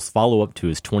Oppenheimer's follow-up to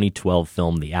his 2012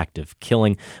 film, The Act of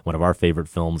Killing, one of our favorite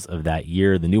films of that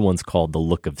year. The new one's called The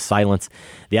Look of Silence.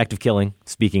 The Act of Killing,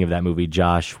 speaking of that movie,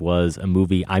 Josh, was a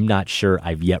movie I'm not sure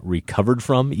I've yet recovered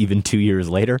from, even 2 years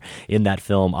later. In that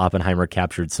film, Oppenheimer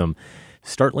captured some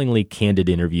startlingly candid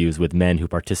interviews with men who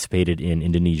participated in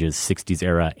Indonesia's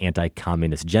 60s-era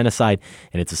anti-communist genocide,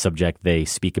 and it's a subject they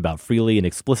speak about freely and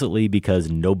explicitly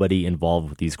because nobody involved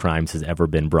with these crimes has ever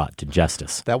been brought to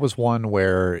justice. That was one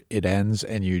where it ends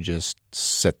and you just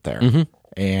sit there.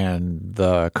 And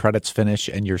the credits finish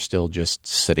and you're still just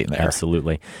sitting there.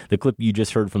 Absolutely. The clip you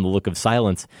just heard from The Look of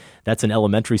Silence, that's an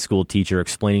elementary school teacher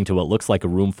explaining to what looks like a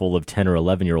room full of 10 or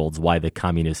 11-year-olds why the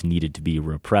communists needed to be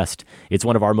repressed. It's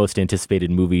one of our most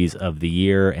anticipated movies of the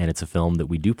year, and it's a film that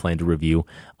we do plan to review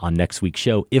on next week's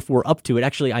show if we're up to it.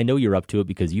 Actually, I know you're up to it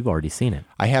because you've already seen it.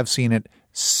 I have seen it.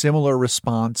 Similar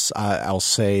response. I'll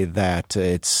say that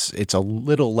it's a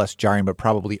little less jarring, but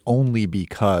probably only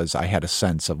because I had a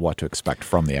sense of what to expect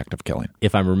from The Act of Killing.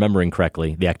 If I'm remembering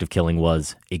correctly, The Act of Killing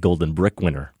was a Golden Brick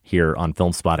winner here on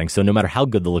Film Spotting. So no matter how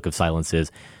good The Look of Silence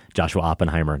is, Joshua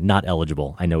Oppenheimer, not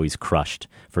eligible. I know he's crushed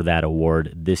for that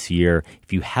award this year.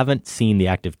 If you haven't seen The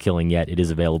Act of Killing yet, it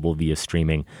is available via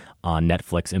streaming on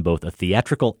Netflix in both a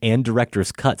theatrical and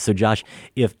director's cut. So, Josh,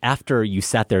 if after you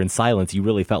sat there in silence, you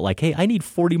really felt like, hey, I need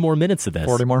 40 more minutes of this.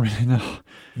 40 more minutes? No.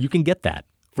 You can get that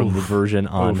from the version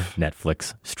on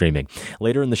Netflix streaming.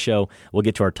 Later in the show, we'll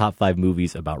get to our top 5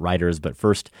 movies about writers. But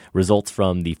first, results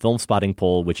from the Film Spotting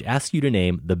poll, which asks you to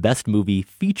name the best movie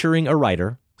featuring a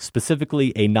writer,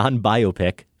 specifically a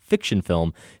non-biopic fiction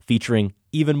film featuring,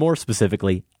 even more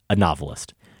specifically, a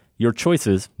novelist. Your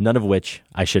choices, none of which,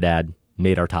 I should add,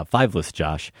 made our top 5 list,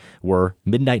 Josh, were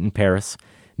Midnight in Paris,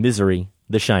 Misery,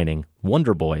 The Shining,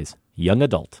 Wonder Boys, Young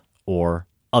Adult, or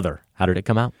Other. How did it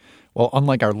come out? Well,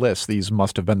 unlike our list, these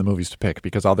must have been the movies to pick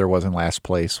because Other was in last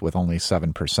place with only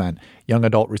 7%. Young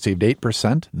Adult received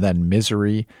 8%, then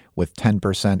Misery with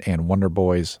 10%, and Wonder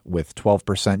Boys with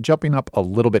 12%. Jumping up a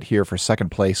little bit here for second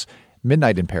place,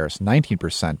 Midnight in Paris,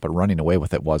 19%, but running away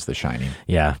with it was The Shining.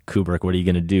 Yeah, Kubrick, what are you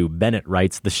going to do? Bennett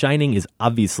writes, The Shining is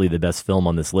obviously the best film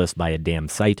on this list by a damn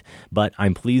sight, but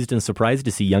I'm pleased and surprised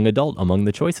to see Young Adult among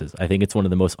the choices. I think it's one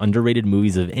of the most underrated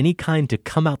movies of any kind to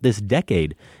come out this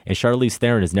decade, and Charlize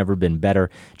Theron has never been better.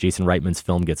 Jason Reitman's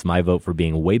film gets my vote for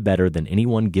being way better than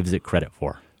anyone gives it credit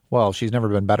for. Well, she's never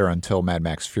been better until Mad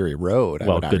Max Fury Road, I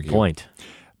would argue. Good point.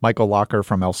 Michael Locker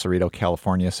from El Cerrito,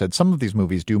 California, said some of these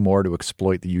movies do more to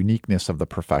exploit the uniqueness of the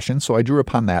profession, so I drew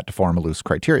upon that to form a loose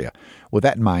criteria. With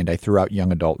that in mind, I threw out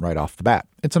Young Adult right off the bat.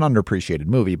 It's an underappreciated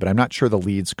movie, but I'm not sure the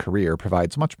lead's career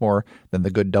provides much more than the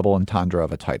good double entendre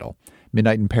of a title.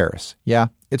 Midnight in Paris. Yeah,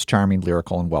 it's charming,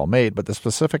 lyrical, and well-made, but the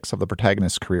specifics of the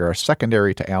protagonist's career are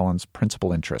secondary to Alan's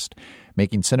principal interest,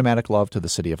 making cinematic love to the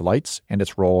City of Lights and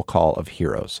its roll call of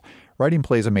heroes. Writing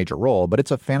plays a major role, but it's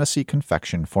a fantasy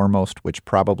confection foremost, which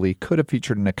probably could have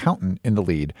featured an accountant in the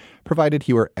lead, provided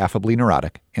he were affably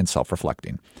neurotic and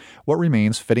self-reflecting. What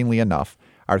remains, fittingly enough,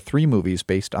 are 3 movies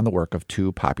based on the work of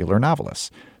 2 popular novelists,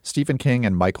 Stephen King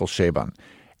and Michael Chabon,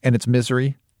 and it's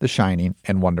Misery, The Shining,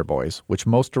 and Wonder Boys, which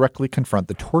most directly confront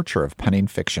the torture of penning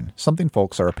fiction, something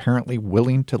folks are apparently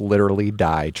willing to literally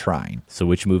die trying. So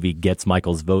which movie gets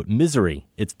Michael's vote? Misery.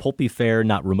 It's pulpy fare,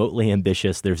 not remotely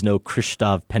ambitious. There's no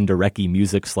Krzysztof Penderecki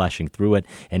music slashing through it,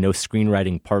 and no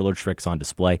screenwriting parlor tricks on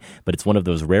display, but it's one of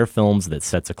those rare films that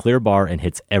sets a clear bar and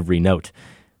hits every note.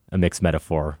 A mixed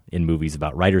metaphor in movies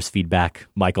about writers' feedback.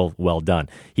 Michael, well done.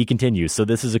 He continues, so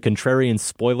this is a contrarian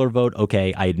spoiler vote.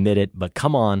 Okay, I admit it, but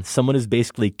come on. Someone is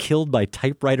basically killed by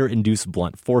typewriter-induced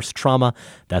blunt force trauma.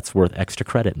 That's worth extra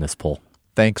credit in this poll.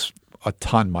 Thanks a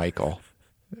ton, Michael.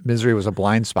 Misery was a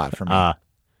blind spot for me.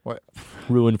 What?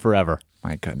 Ruined forever.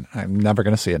 I couldn't. I'm never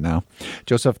going to see it now.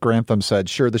 Joseph Grantham said,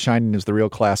 sure, The Shining is the real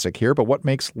classic here, but what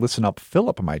makes Listen Up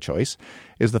Philip my choice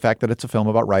is the fact that it's a film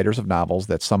about writers of novels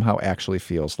that somehow actually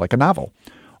feels like a novel.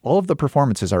 All of the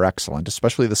performances are excellent,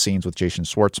 especially the scenes with Jason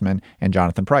Schwartzman and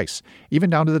Jonathan Pryce.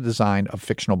 Even down to the design of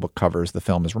fictional book covers, the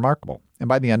film is remarkable. And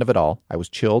by the end of it all, I was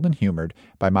chilled and humored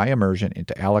by my immersion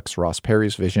into Alex Ross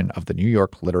Perry's vision of the New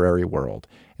York literary world.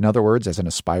 In other words, as an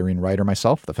aspiring writer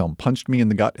myself, the film punched me in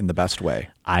the gut in the best way.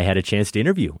 I had a chance to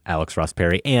interview Alex Ross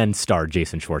Perry and star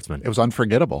Jason Schwartzman. It was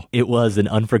unforgettable. It was an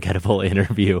unforgettable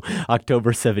interview.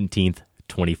 October 17th,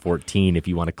 2014 if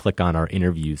you want to click on our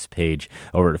interviews page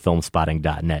over at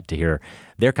filmspotting.net to hear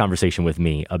their conversation with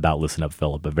me about Listen Up,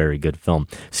 Philip, a very good film.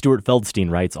 Stuart Feldstein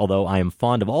writes, although I am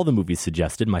fond of all the movies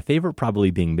suggested, my favorite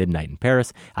probably being Midnight in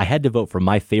Paris, I had to vote for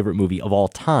my favorite movie of all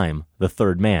time, The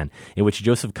Third Man, in which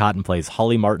Joseph Cotten plays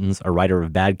Holly Martins, a writer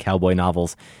of bad cowboy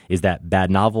novels. Is that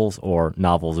bad novels or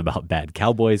novels about bad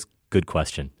cowboys? Good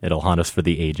question. It'll haunt us for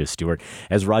the ages, Stuart.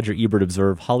 As Roger Ebert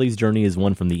observed, Holly's journey is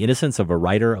one from the innocence of a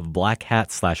writer of black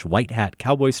hat/white hat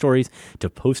cowboy stories to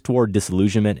post-war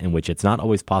disillusionment in which it's not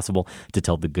always possible to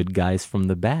tell the good guys from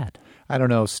the bad. I don't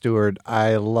know, Stuart.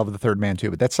 I love The Third Man, too,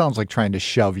 but that sounds like trying to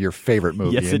shove your favorite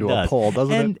movie into a poll,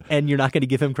 doesn't it? And you're not going to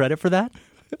give him credit for that?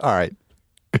 All right.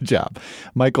 Good job.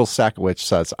 Michael Sakowicz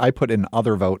says, I put in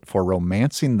other vote for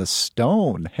Romancing the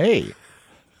Stone. Hey.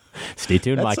 Stay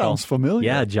tuned, that Michael. Sounds familiar.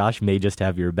 Yeah, Josh may just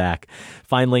have your back.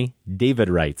 Finally, David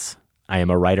writes, I am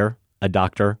a writer, a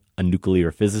doctor, a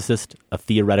nuclear physicist, a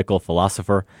theoretical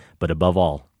philosopher, but above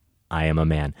all, I am a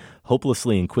man.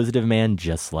 Hopelessly inquisitive man,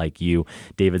 just like you.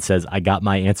 David says, I got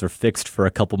my answer fixed for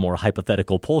a couple more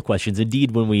hypothetical poll questions.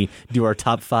 Indeed, when we do our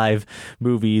top 5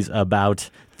 movies about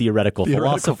theoretical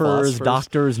philosophers,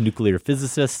 doctors, nuclear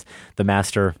physicists, The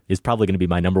Master is probably going to be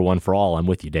my number one for all. I'm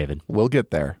with you, David. We'll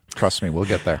get there. Trust me, we'll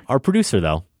get there. Our producer,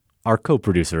 though, our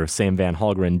co-producer, Sam Van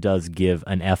Hallgren, does give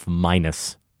an F-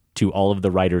 to all of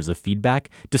the writers of feedback,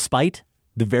 despite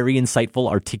the very insightful,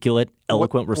 articulate,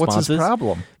 eloquent responses. What's his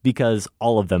problem? Because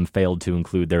all of them failed to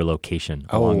include their location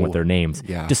along with their names,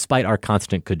 despite our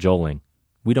constant cajoling.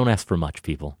 We don't ask for much,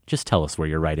 people. Just tell us where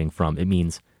you're writing from. It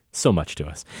means so much to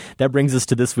us. That brings us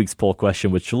to this week's poll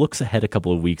question, which looks ahead a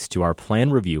couple of weeks to our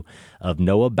planned review of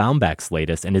Noah Baumbach's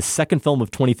latest and his second film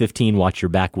of 2015, Watch Your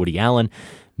Back, Woody Allen,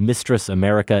 Mistress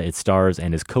America. It stars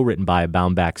and is co-written by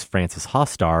Baumbach's Frances Ha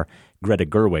star, Greta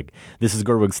Gerwig. This is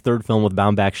Gerwig's third film with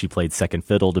Baumbach. She played second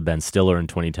fiddle to Ben Stiller in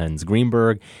 2010's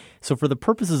Greenberg. So for the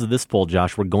purposes of this poll,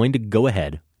 Josh, we're going to go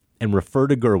ahead and refer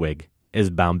to Gerwig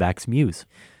as Baumbach's muse.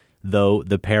 Though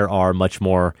the pair are much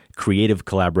more creative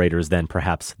collaborators than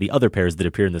perhaps the other pairs that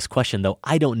appear in this question, though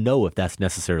I don't know if that's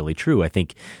necessarily true. I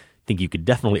think you could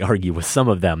definitely argue with some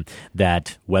of them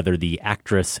that whether the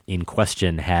actress in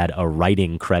question had a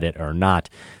writing credit or not,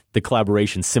 the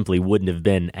collaboration simply wouldn't have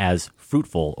been as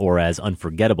fruitful or as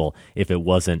unforgettable if it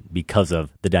wasn't because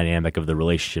of the dynamic of the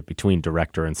relationship between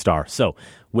director and star. So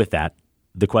with that,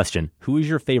 the question, who is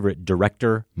your favorite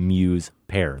director-muse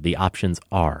pair? The options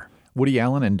are Woody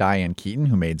Allen and Diane Keaton,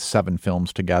 who made 7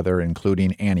 films together,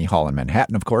 including Annie Hall in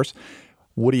Manhattan, of course.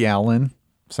 Woody Allen,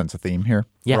 sense a theme here.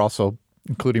 Yeah. We're also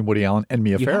including Woody Allen and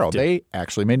Mia Farrow. They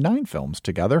actually made 9 films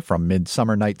together, from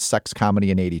Midsummer Night's sex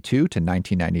comedy in 1982 to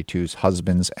 1992's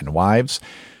Husbands and Wives.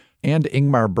 And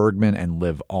Ingmar Bergman and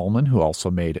Liv Ullmann, who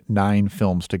also made 9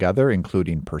 films together,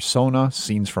 including Persona,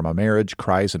 Scenes from a Marriage,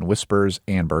 Cries and Whispers,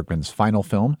 and Bergman's final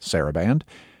film, Saraband.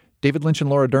 David Lynch and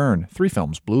Laura Dern, 3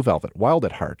 films, Blue Velvet, Wild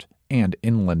at Heart, and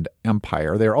Inland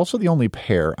Empire. They're also the only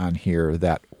pair on here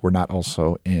that were not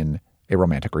also in a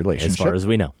romantic relationship. As far as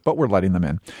we know. But we're letting them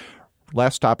in.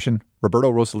 Last option,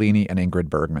 Roberto Rossellini and Ingrid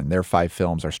Bergman. Their 5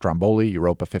 films are Stromboli,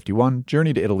 Europa 51,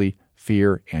 Journey to Italy,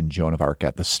 Fear, and Joan of Arc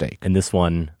at the Stake. And this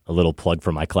one, a little plug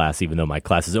for my class, even though my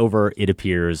class is over, it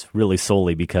appears really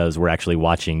solely because we're actually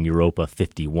watching Europa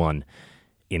 51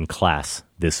 in class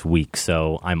this week.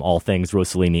 So I'm all things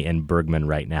Rossellini and Bergman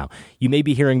right now. You may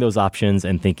be hearing those options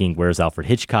and thinking, where's Alfred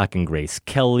Hitchcock and Grace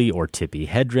Kelly or Tippi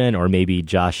Hedren, or maybe,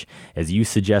 Josh, as you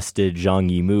suggested, Zhang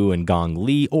Yimou and Gong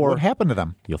Li, or what happened to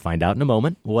them? You'll find out in a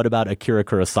moment. What about Akira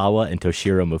Kurosawa and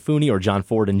Toshiro Mifune, or John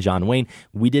Ford and John Wayne?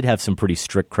 We did have some pretty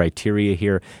strict criteria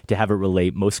here to have it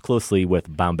relate most closely with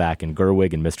Baumbach and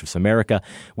Gerwig and Mistress America.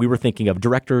 We were thinking of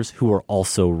directors who are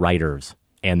also writers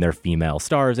and their female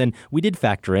stars. And we did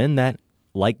factor in that,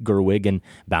 like Gerwig and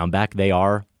Baumbach, they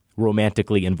are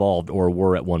romantically involved, or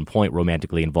were at one point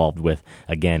romantically involved with,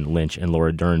 again, Lynch and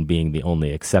Laura Dern being the only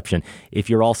exception. If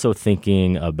you're also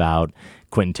thinking about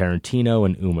Quentin Tarantino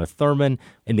and Uma Thurman,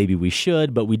 and maybe we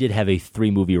should, but we did have a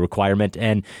 3-movie requirement,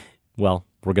 and, well,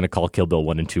 we're going to call Kill Bill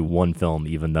 1 and 2 one film,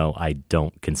 even though I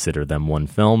don't consider them one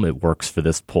film. It works for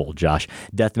this poll, Josh.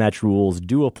 Deathmatch rules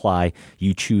do apply.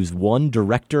 You choose one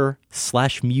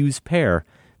director/muse pair.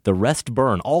 The rest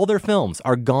burn. All their films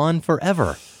are gone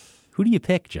forever. Who do you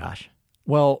pick, Josh?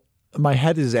 Well, my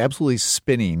head is absolutely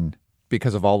spinning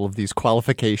because of all of these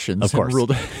qualifications. Of course.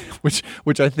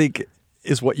 Which I think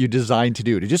is what you designed to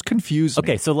do, to just confuse me.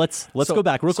 Okay, so let's go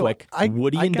back real quick.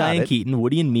 Woody and Diane Keaton,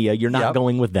 Woody and Mia, you're not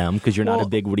going with them because you're not a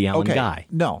big Woody Allen guy.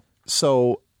 No.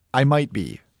 So I might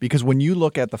be, because when you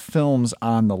look at the films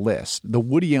on the list, the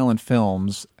Woody Allen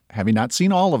films, having not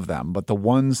seen all of them, but the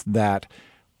ones that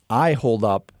I hold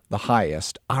up the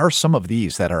highest are some of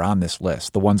these that are on this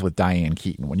list, the ones with Diane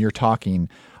Keaton, when you're talking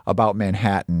about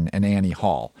Manhattan and Annie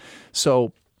Hall.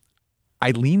 So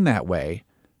I lean that way.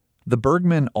 The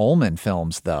Bergman-Ullman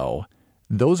films, though,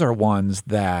 those are ones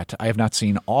that I have not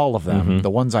seen all of them. The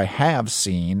ones I have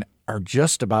seen are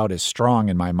just about as strong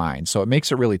in my mind. So it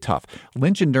makes it really tough.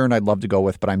 Lynch and Dern I'd love to go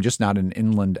with, but I'm just not an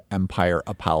Inland Empire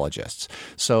apologist.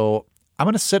 So I'm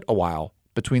going to sit a while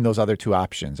between those other two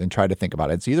options and try to think about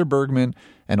it. It's either Bergman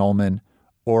and Ullman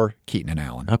or Keaton and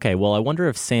Allen. Okay, well, I wonder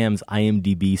if Sam's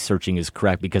IMDb searching is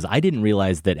correct, because I didn't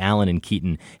realize that Allen and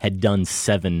Keaton had done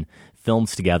 7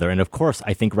 films together. And of course,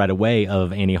 I think right away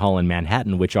of Annie Hall and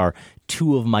Manhattan, which are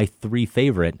 2 of my 3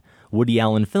 favorite Woody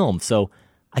Allen films. So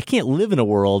I can't live in a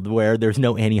world where there's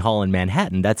no Annie Hall and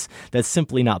Manhattan. That's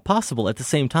simply not possible. At the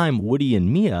same time, Woody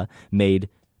and Mia made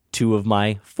 2 of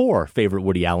my 4 favorite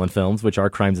Woody Allen films, which are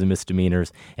Crimes and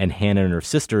Misdemeanors and Hannah and Her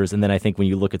Sisters. And then I think when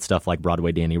you look at stuff like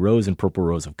Broadway Danny Rose and Purple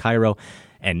Rose of Cairo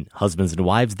and Husbands and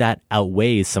Wives, that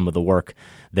outweighs some of the work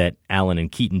that Allen and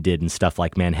Keaton did in stuff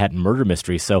like Manhattan Murder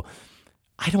Mystery. So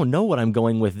I don't know what I'm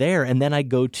going with there. And then I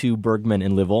go to Bergman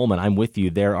and Liv Ullmann. I'm with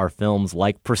you. There are films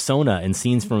like Persona and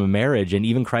Scenes from a Marriage and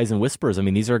even Cries and Whispers. I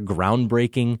mean, these are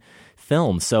groundbreaking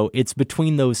films. So it's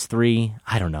between those 3.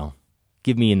 I don't know.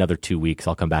 Give me another 2 weeks.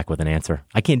 I'll come back with an answer.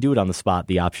 I can't do it on the spot.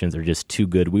 The options are just too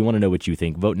good. We want to know what you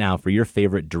think. Vote now for your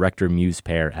favorite director-muse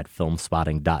pair at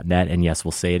filmspotting.net. And yes,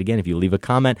 we'll say it again if you leave a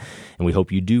comment. And we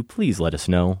hope you do. Please let us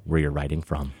know where you're writing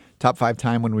from. Top 5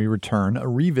 time when we return, a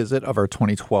revisit of our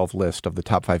 2012 list of the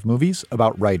top 5 movies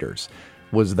about writers.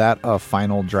 Was that a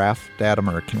final draft, Adam,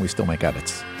 or can we still make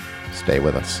edits? Stay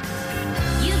with us.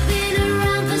 You've been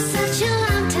around for such a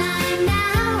long time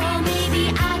now, or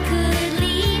maybe I could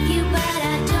leave you, but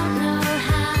I don't know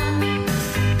how.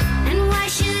 And why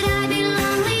should I be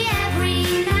lonely every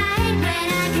night when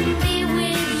I can be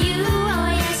with you? Oh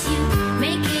yes, you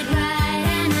make it right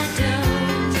and I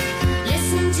don't.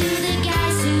 Listen to the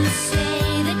guys who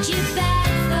say that you're bad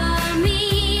for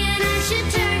me and I should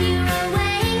turn you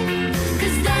away,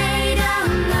 'cause they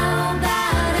don't know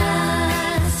about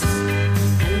us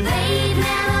and they've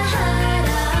never heard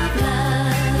of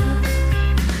love.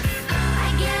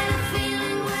 I get a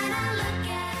feeling when I look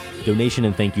at you. Donation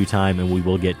and thank you time, and we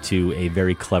will get to a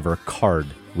very clever card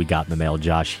we got in the mail,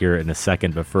 Josh, here in a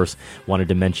second. But first, wanted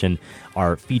to mention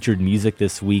our featured music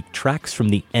this week, tracks from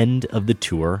the end of the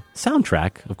tour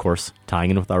soundtrack, of course,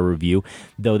 tying in with our review,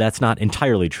 though that's not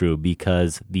entirely true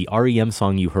because the REM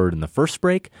song you heard in the first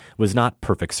break was not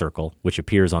Perfect Circle, which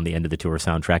appears on the end of the tour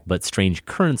soundtrack, but Strange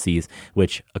Currencies,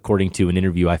 which, according to an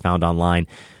interview I found online,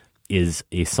 is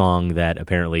a song that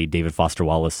apparently David Foster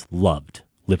Wallace loved.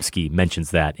 Lipsky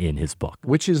mentions that in his book.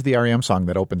 Which is the REM song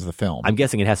that opens the film? I'm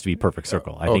guessing it has to be Perfect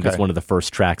Circle. I think it's one of the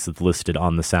first tracks that's listed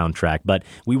on the soundtrack. But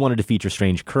we wanted to feature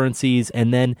Strange Currencies.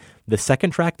 And then the second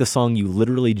track, the song you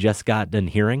literally just got done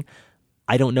hearing,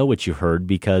 I don't know what you heard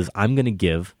because I'm going to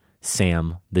give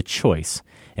Sam the choice.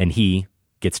 And he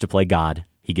gets to play God.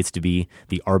 He gets to be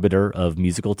the arbiter of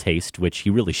musical taste, which he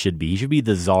really should be. He should be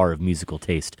the czar of musical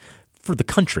taste for the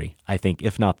country, I think,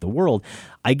 if not the world.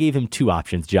 I gave him 2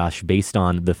 options, Josh, based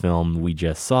on the film we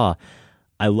just saw.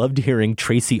 I loved hearing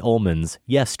Tracy Ullman's,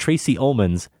 yes, Tracy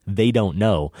Ullman's They Don't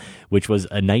Know, which was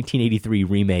a 1983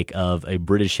 remake of a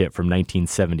British hit from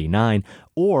 1979,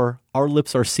 or Our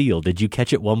Lips Are Sealed. Did you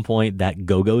catch at one point that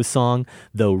Go-Go song,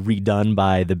 though redone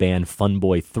by the band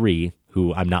Funboy 3,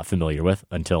 who I'm not familiar with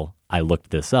until I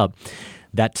looked this up?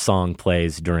 That song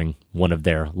plays during one of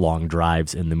their long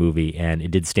drives in the movie, and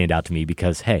it did stand out to me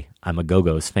because, hey, I'm a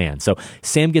Go-Go's fan. So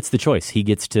Sam gets the choice. He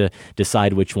gets to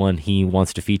decide which one he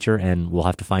wants to feature, and we'll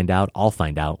have to find out. I'll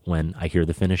find out when I hear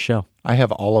the finished show. I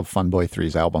have all of Funboy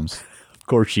 3's albums. Of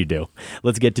course you do.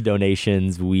 Let's get to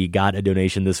donations. We got a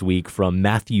donation this week from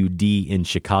Matthew D. in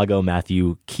Chicago.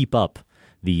 Matthew, keep up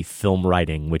the film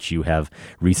writing, which you have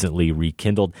recently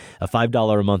rekindled. A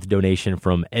 $5 a month donation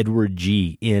from Edward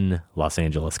G. in Los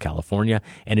Angeles, California.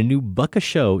 And a new Buck a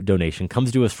Show donation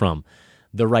comes to us from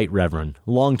the Right Reverend,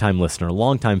 longtime listener,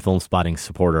 longtime Film Spotting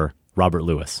supporter, Robert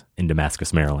Lewis in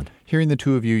Damascus, Maryland. Hearing the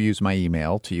 2 of you use my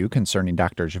email to you concerning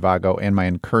Dr. Zhivago and my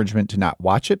encouragement to not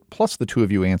watch it, plus the 2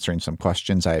 of you answering some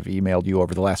questions I have emailed you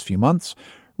over the last few months,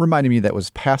 reminded me that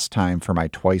was past time for my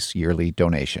twice-yearly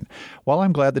donation. While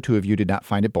I'm glad the 2 of you did not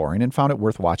find it boring and found it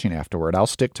worth watching afterward, I'll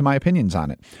stick to my opinions on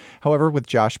it. However, with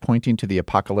Josh pointing to the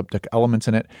apocalyptic elements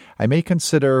in it, I may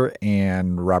consider,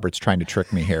 and Robert's trying to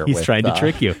trick me here. He's trying to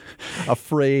trick you. A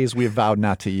phrase we have vowed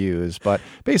not to use, but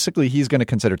basically he's going to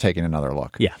consider taking another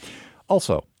look. Yeah.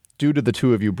 Also, due to the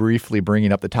 2 of you briefly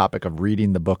bringing up the topic of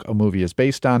reading the book a movie is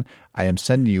based on, I am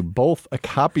sending you both a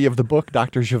copy of the book,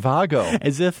 Dr. Zhivago.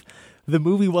 As if The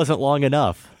movie wasn't long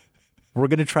enough. We're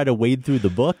going to try to wade through the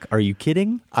book? Are you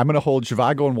kidding? I'm going to hold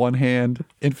Zhivago in one hand,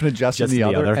 Infinite Jest in the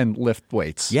other, and lift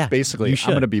weights. Yeah, basically, you should.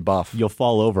 I'm going to be buff. You'll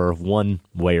fall over one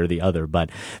way or the other. But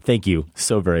thank you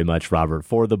so very much, Robert,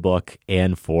 for the book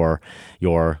and for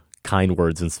your kind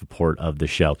words in support of the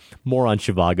show. More on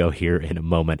Zhivago here in a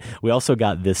moment. We also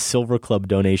got this Silver Club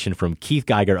donation from Keith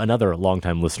Geiger, another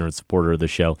longtime listener and supporter of the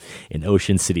show in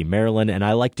Ocean City, Maryland. And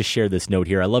I like to share this note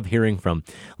here. I love hearing from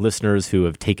listeners who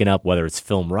have taken up whether it's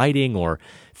film writing or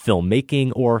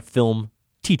filmmaking or film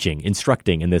teaching,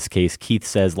 instructing. In this case, Keith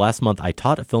says, last month I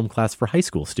taught a film class for high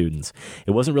school students.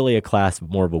 It wasn't really a class,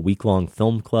 but more of a week-long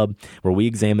film club where we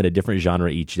examined a different genre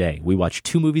each day. We watched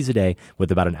 2 movies a day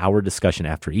with about an hour discussion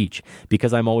after each.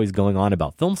 Because I'm always going on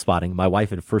about film spotting, my wife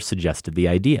had first suggested the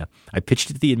idea. I pitched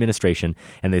it to the administration,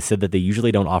 and they said that they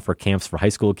usually don't offer camps for high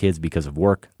school kids because of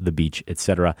work, the beach,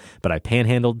 etc. But I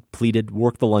panhandled, pleaded,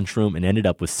 worked the lunchroom, and ended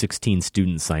up with 16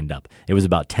 students signed up. It was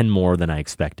about 10 more than I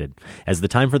expected. As the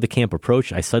time for the camp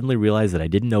approached, I suddenly realized that I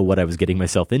didn't know what I was getting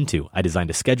myself into. I designed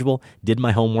a schedule, did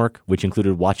my homework, which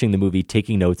included watching the movie,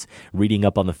 taking notes, reading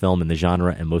up on the film and the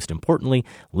genre, and most importantly,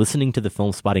 listening to the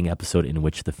film spotting episode in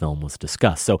which the film was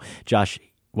discussed. So, Josh,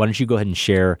 why don't you go ahead and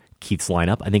share Keith's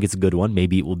lineup? I think it's a good one.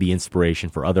 Maybe it will be inspiration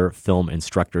for other film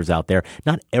instructors out there.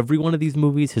 Not every one of these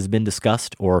movies has been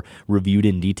discussed or reviewed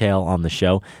in detail on the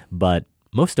show, but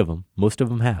most of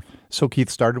them have. So Keith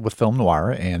started with film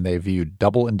noir, and they viewed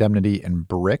Double Indemnity and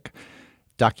Brick.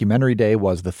 Documentary Day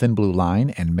was The Thin Blue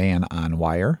Line and Man on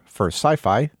Wire. For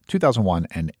sci-fi, 2001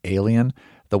 and Alien.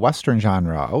 The Western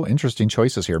genre, interesting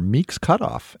choices here, Meek's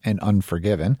Cutoff and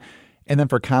Unforgiven. And then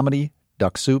for comedy,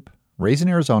 Duck Soup, Raising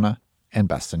Arizona, and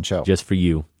Best in Show. Just for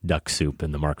you, Duck Soup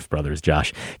and the Marx Brothers,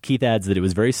 Josh. Keith adds that it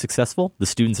was very successful. The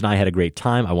students and I had a great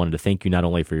time. I wanted to thank you not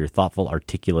only for your thoughtful,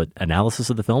 articulate analysis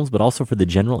of the films, but also for the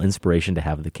general inspiration to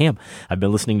have at the camp. I've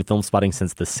been listening to film spotting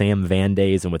since the Sam Van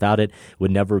days, and without it,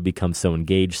 would never have become so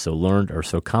engaged, so learned, or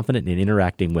so confident in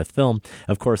interacting with film.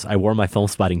 Of course, I wore my film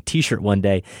spotting t-shirt one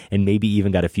day, and maybe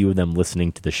even got a few of them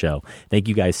listening to the show. Thank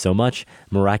you guys so much.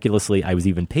 Miraculously, I was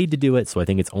even paid to do it, so I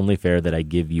think it's only fair that I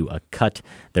give you a cut.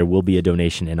 There will be a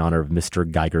donation in honor of Mr.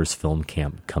 Geiger's film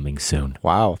camp coming soon.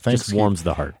 Wow, thanks. Just warms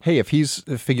the heart. Hey, if he's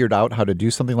figured out how to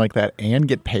do something like that and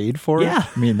get paid for it, I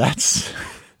mean, that's...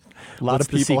 A lot of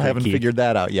people haven't figured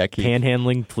that out yet, Keith.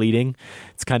 Panhandling, pleading.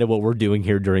 It's kind of what we're doing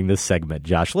here during this segment,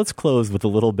 Josh. Let's close with a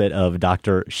little bit of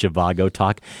Dr. Zhivago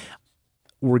talk.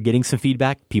 We're getting some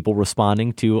feedback, people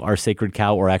responding to our Sacred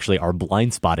Cow, or actually our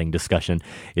blind spotting discussion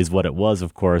is what it was,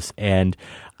 of course. And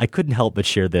I couldn't help but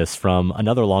share this from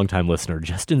another longtime listener,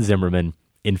 Justin Zimmerman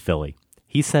in Philly.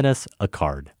 He sent us a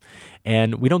card.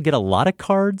 And we don't get a lot of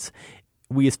cards.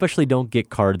 We especially don't get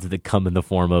cards that come in the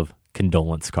form of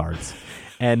condolence cards.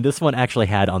 And this one actually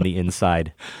had on the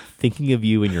inside, thinking of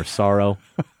you in your sorrow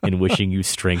and wishing you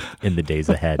strength in the days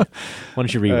ahead. Why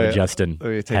don't you read what Justin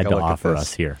had to offer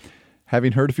us here?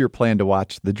 Having heard of your plan to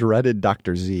watch the dreaded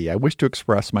Dr. Z, I wish to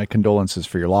express my condolences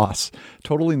for your loss.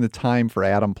 Totaling the time for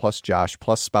Adam plus Josh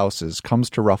plus spouses comes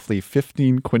to roughly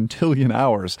 15 quintillion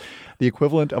hours, the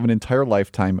equivalent of an entire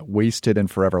lifetime wasted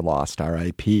and forever lost,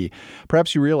 R.I.P.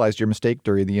 Perhaps you realized your mistake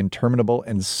during the interminable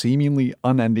and seemingly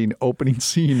unending opening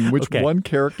scene in which one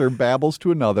character babbles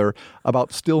to another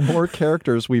about still more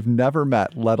characters we've never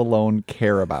met, let alone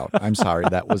care about. I'm sorry,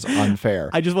 that was unfair.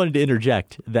 I just wanted to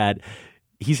interject that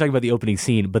he's talking about the opening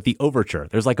scene, but the overture.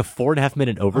 There's like a 4.5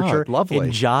 minute overture. Oh, lovely.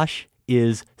 And Josh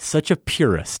is such a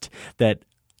purist that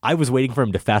I was waiting for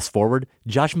him to fast forward.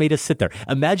 Josh made us sit there.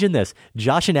 Imagine this.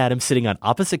 Josh and Adam sitting on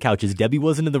opposite couches. Debbie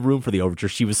wasn't in the room for the overture.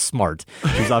 She was smart.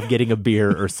 She was off getting a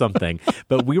beer or something.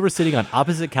 But we were sitting on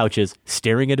opposite couches,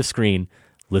 staring at a screen,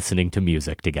 listening to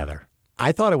music together.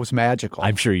 I thought it was magical.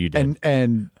 I'm sure you did.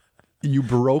 And you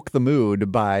broke the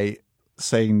mood by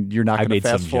saying you're not going to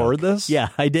fast forward this? Yeah,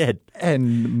 I did.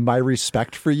 And my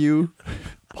respect for you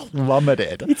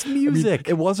plummeted. It's music. I mean,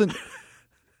 it wasn't...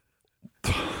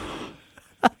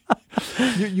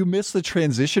 you missed the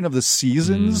transition of the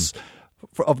seasons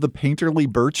of the painterly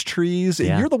birch trees.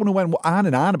 And you're the one who went on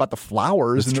and on about the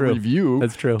flowers in the review.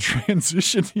 That's true.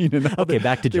 Transitioning. And okay,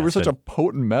 back to Justin. They were such a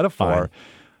potent metaphor. Fine.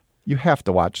 You have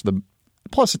to watch them.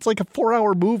 Plus, it's like a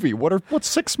 4-hour movie. What's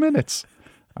 6 minutes?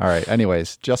 All right.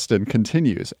 Anyways, Justin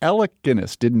continues. Alec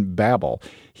Guinness didn't babble.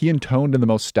 He intoned in the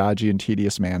most stodgy and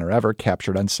tedious manner ever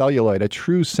captured on celluloid, a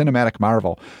true cinematic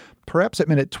marvel. Perhaps at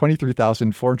minute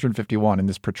 23,451 in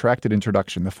this protracted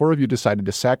introduction, the four of you decided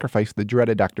to sacrifice the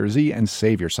dreaded Dr. Z and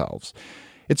save yourselves.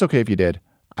 It's okay if you did.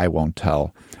 I won't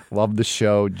tell. Love the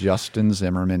show, Justin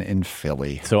Zimmerman in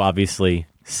Philly. So obviously,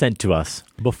 sent to us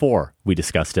before we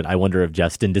discussed it. I wonder if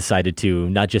Justin decided to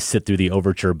not just sit through the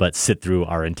overture, but sit through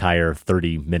our entire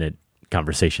 30-minute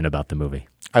conversation about the movie.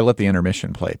 I let the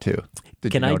intermission play, too.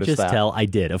 Can I just tell? I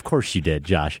did. Of course you did,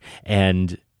 Josh.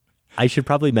 And I should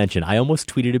probably mention, I almost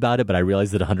tweeted about it, but I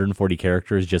realized that 140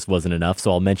 characters just wasn't enough,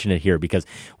 so I'll mention it here because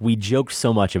we joked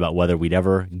so much about whether we'd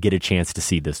ever get a chance to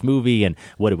see this movie and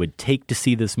what it would take to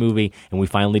see this movie, and we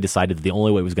finally decided that the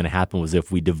only way it was going to happen was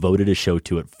if we devoted a show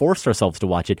to it, forced ourselves to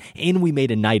watch it, and we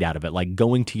made a night out of it, like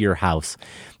going to your house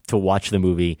to watch the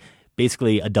movie.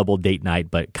 Basically a double date night,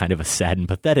 but kind of a sad and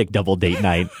pathetic double date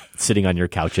night, sitting on your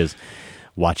couches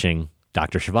watching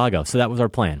Dr. Zhivago. So that was our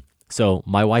plan. So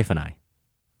my wife and I,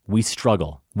 we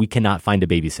struggle. We cannot find a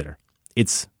babysitter.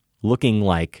 It's looking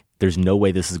like there's no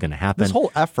way this is going to happen. This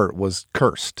whole effort was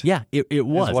cursed. Yeah, it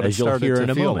was, what as it you'll started hear to in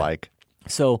a feel moment. like.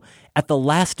 So at the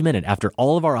last minute, after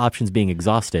all of our options being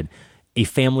exhausted, a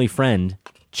family friend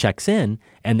checks in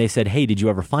and they said, hey, did you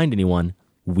ever find anyone?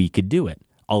 We could do it.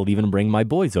 I'll even bring my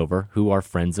boys over who are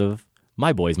friends of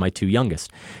my boys, my two youngest.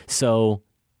 So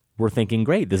we're thinking,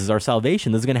 great, this is our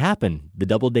salvation. This is going to happen. The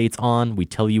double date's on. We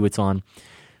tell you it's on.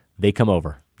 They come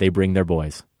over. They bring their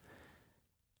boys.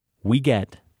 We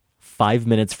get 5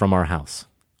 minutes from our house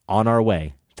on our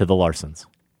way to the Larsons.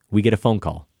 We get a phone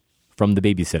call from the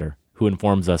babysitter who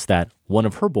informs us that one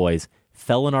of her boys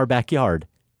fell in our backyard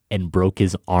and broke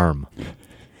his arm.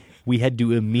 We had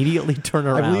to immediately turn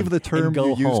around. I believe the term and go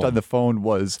you used home. on the phone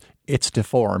was, it's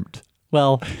deformed.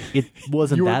 Well, it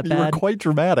wasn't that bad. You were quite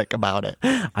dramatic about it.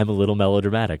 I'm a little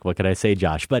melodramatic. What could I say,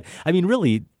 Josh? But, I mean,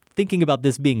 really, thinking about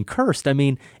this being cursed, I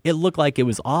mean, it looked like it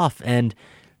was off, and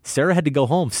Sarah had to go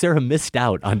home. Sarah missed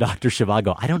out on Dr.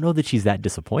 Zhivago. I don't know that she's that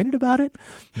disappointed about it,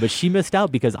 but she missed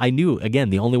out because I knew, again,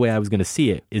 the only way I was going to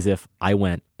see it is if I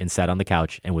went and sat on the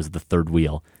couch and was the third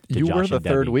wheel to You Josh were the and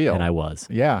Debbie, third wheel. and I was.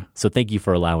 Yeah. So thank you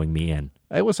for allowing me in.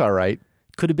 It was all right.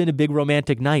 Could have been a big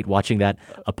romantic night watching that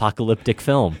apocalyptic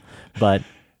film, but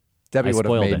Debbie I would have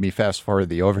spoiled made it. me fast forward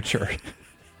the overture.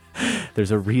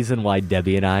 There's a reason why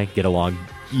Debbie and I get along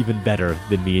even better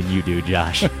than me and you do,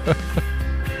 Josh. Why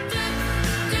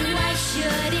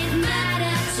should it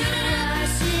matter to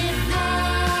us if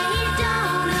they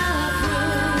don't approve?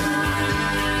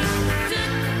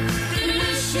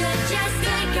 We should just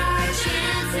take our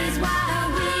chances while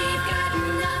we've got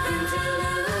nothing to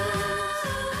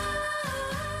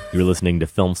lose. You're listening to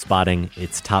Film Spotting.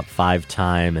 It's Top 5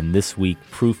 time, and this week,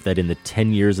 proof that in the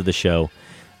 10 years of the show,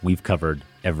 we've covered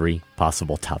every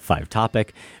possible Top 5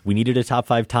 topic. We needed a Top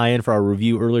 5 tie-in for our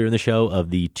review earlier in the show of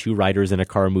the Two Writers in a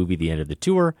Car movie, The End of the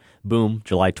Tour. Boom,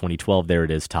 July 2012, there it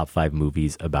is, Top 5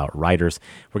 movies about writers.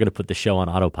 We're going to put the show on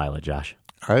autopilot, Josh.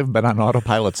 I've been on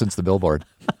autopilot since the billboard.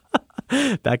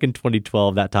 Back in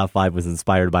 2012, that top 5 was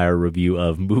inspired by our review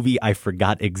of Movie I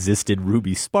Forgot Existed,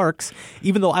 Ruby Sparks,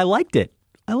 even though I liked it.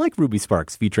 I like Ruby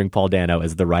Sparks, featuring Paul Dano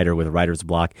as the writer with writer's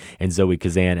block and Zoe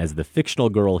Kazan as the fictional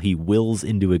girl he wills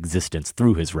into existence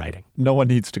through his writing. No one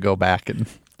needs to go back and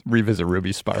revisit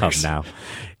Ruby Sparks. Come now.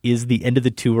 Is The End of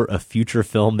the Tour a future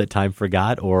film that time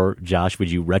forgot? Or, Josh,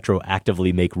 would you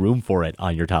retroactively make room for it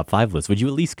on your top 5 list? Would you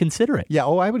at least consider it? Yeah,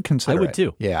 I would consider it. I would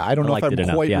too. Yeah, I don't know if liked it I'm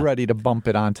enough, quite yeah. ready to bump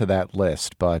it onto that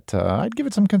list, but I'd give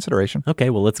it some consideration. Okay,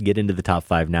 well, let's get into the top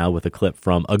 5 now with a clip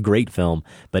from a great film,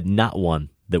 but not one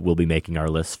that will be making our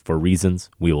list for reasons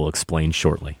we will explain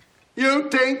shortly. You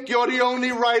think you're the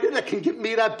only writer that can give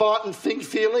me that Barton Fink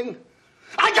feeling?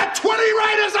 I got 20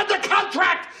 writers under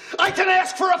contract I can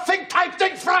ask for a Fink-type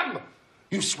thing from!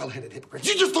 You swell-headed hypocrites,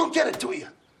 you just don't get it, do you?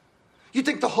 You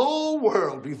think the whole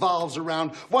world revolves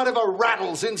around whatever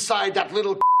rattles inside that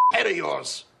little head of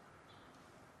yours?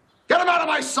 Get him out of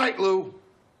my sight, Lou.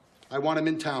 I want him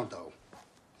in town, though.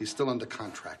 He's still under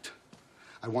contract.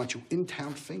 I want you in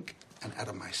town, Fink, and out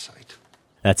of my sight.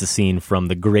 That's a scene from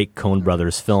the great Coen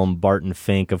Brothers film, Barton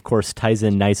Fink. Of course, ties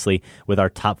in nicely with our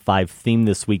top 5 theme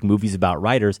this week, movies about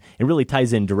writers. It really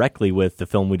ties in directly with the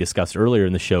film we discussed earlier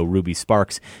in the show, Ruby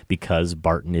Sparks, because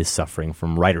Barton is suffering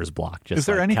from writer's block, just Is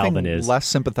there like anything Calvin is. less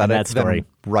sympathetic that story.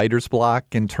 than writer's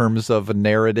block in terms of a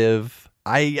narrative?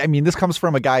 I mean, this comes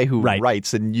from a guy who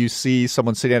writes, and you see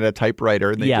someone sitting at a typewriter,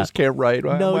 and they just can't write.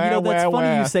 No, that's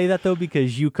funny you say that, though,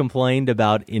 because you complained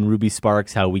about in Ruby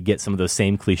Sparks how we get some of those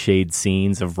same cliched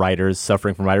scenes of writers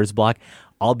suffering from writer's block.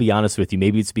 I'll be honest with you.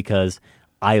 Maybe it's because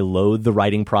I loathe the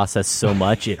writing process so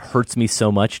much. It hurts me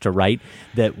so much to write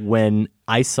that when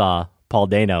I saw Paul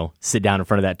Dano sit down in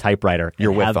front of that typewriter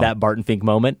and have that Barton Fink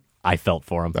moment, I felt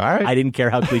for him. All right. I didn't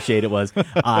care how cliched it was.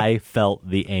 I felt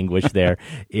the anguish there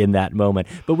in that moment.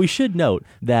 But we should note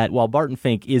that while Barton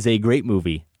Fink is a great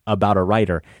movie, about a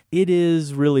writer. It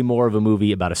is really more of a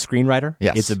movie about a screenwriter.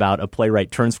 Yes. It's about a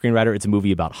playwright turned screenwriter. It's a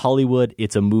movie about Hollywood.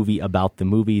 It's a movie about the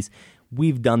movies.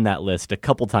 We've done that list a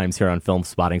couple times here on Film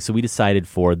Spotting, so we decided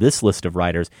for this list of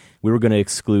writers, we were going to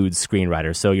exclude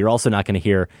screenwriters. So you're also not going to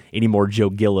hear any more Joe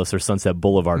Gillis or Sunset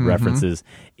Boulevard references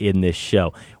in this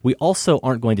show. We also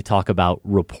aren't going to talk about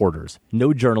reporters.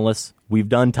 No journalists. We've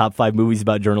done top 5 movies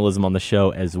about journalism on the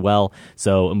show as well.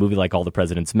 So a movie like All the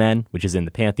President's Men, which is in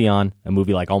the Pantheon, a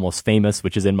movie like Almost Famous,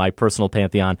 which is in my personal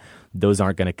Pantheon, those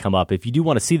aren't going to come up. If you do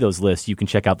want to see those lists, you can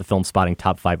check out the Film Spotting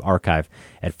Top 5 archive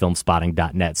at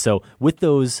filmspotting.net. So with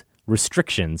those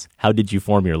restrictions, how did you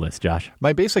form your list, Josh?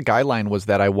 My basic guideline was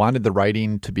that I wanted the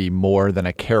writing to be more than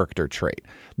a character trait.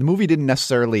 The movie didn't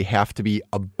necessarily have to be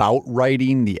about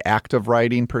writing, the act of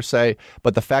writing per se,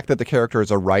 but the fact that the character is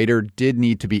a writer did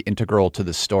need to be integral to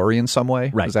the story in some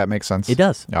way. Right. Does that make sense? It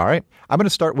does. All right. I'm going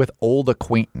to start with Old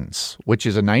Acquaintance, which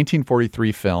is a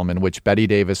 1943 film in which Bette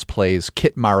Davis plays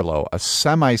Kit Marlowe, a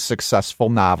semi-successful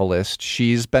novelist.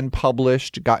 She's been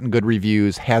published, gotten good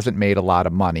reviews, hasn't made a lot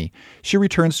of money. She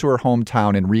returns to her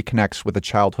hometown and reconnects with a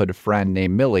childhood friend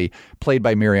named Millie, played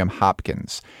by Miriam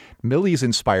Hopkins. Millie's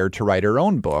inspired to write her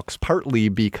own books, partly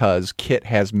because Kit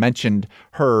has mentioned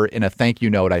her in a thank you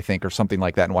note, I think, or something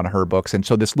like that in one of her books. And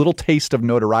so this little taste of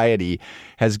notoriety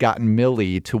has gotten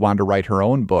Millie to want to write her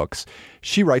own books.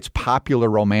 She writes popular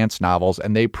romance novels,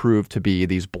 and they prove to be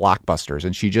these blockbusters,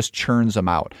 and she just churns them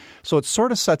out. So it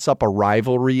sort of sets up a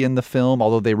rivalry in the film,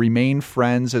 although they remain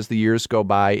friends as the years go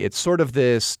by. It's sort of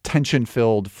this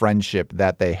tension-filled friendship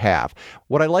that they have.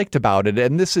 What I liked about it,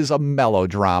 and this is a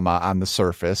melodrama on the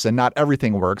surface, and not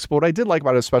everything works, but what I did like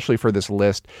about it, especially for this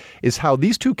list, is how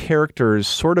these two characters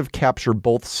sort of capture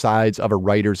both sides of a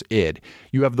writer's id.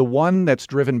 You have the one that's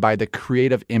driven by the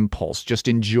creative impulse, just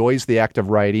enjoys the act of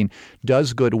writing,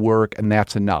 does good work, and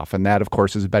that's enough. And that, of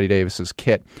course, is Bette Davis's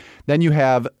Kit. Then you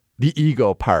have the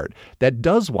ego part that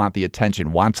does want the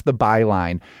attention, wants the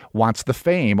byline, wants the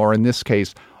fame, or in this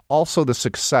case, also the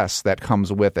success that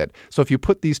comes with it. So if you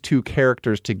put these two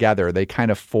characters together, they kind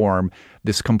of form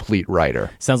this complete writer.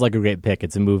 Sounds like a great pick.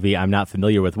 It's a movie I'm not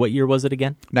familiar with. What year was it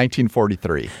again?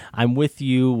 1943. I'm with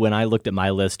you. When I looked at my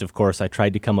list, of course, I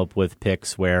tried to come up with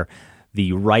picks where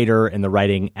the writer and the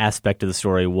writing aspect of the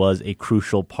story was a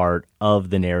crucial part of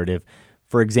the narrative.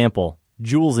 For example,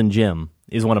 Jules and Jim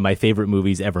is one of my favorite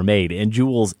movies ever made, and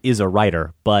Jules is a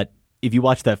writer, but if you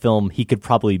watch that film, he could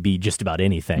probably be just about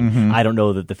anything. I don't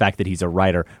know that the fact that he's a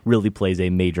writer really plays a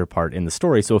major part in the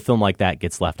story, so a film like that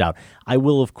gets left out. I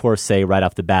will, of course, say right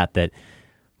off the bat that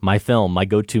my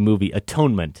go-to movie,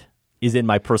 Atonement, is in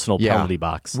my personal penalty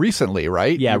box. Recently,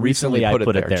 right? Yeah, You recently I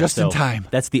put it there. Just So in time.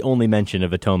 That's the only mention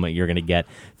of Atonement you're going to get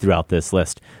throughout this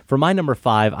list. For my number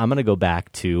 5, I'm going to go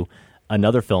back to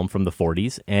another film from the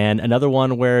 40s and another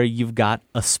one where you've got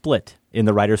a split in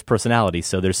the writer's personality.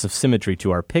 So there's some symmetry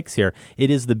to our picks here. It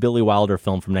is the Billy Wilder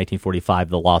film from 1945,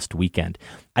 The Lost Weekend.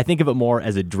 I think of it more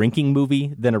as a drinking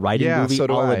movie than a writing movie. So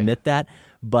do I'll I. admit that.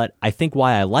 But I think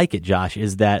why I like it, Josh,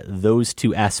 is that those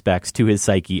two aspects to his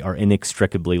psyche are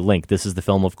inextricably linked. This is the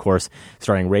film, of course,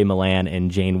 starring Ray Milland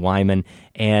and Jane Wyman.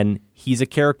 And he's a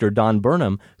character, Don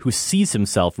Burnham, who sees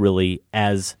himself really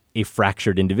as a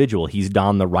fractured individual. He's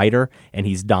Don the writer and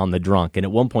he's Don the drunk. And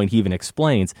at one point he even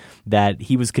explains that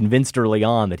he was convinced early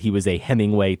on that he was a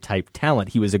Hemingway-type talent.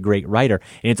 He was a great writer.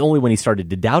 And it's only when he started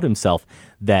to doubt himself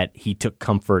that he took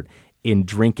comfort in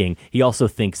drinking. He also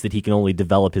thinks that he can only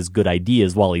develop his good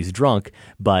ideas while he's drunk,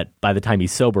 but by the time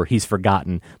he's sober, he's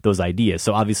forgotten those ideas.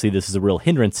 So obviously this is a real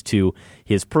hindrance to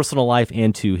his personal life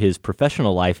and to his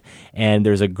professional life. And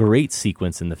there's a great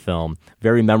sequence in the film,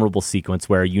 very memorable sequence,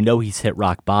 where you know he's hit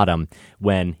rock bottom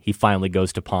when he finally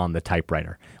goes to pawn the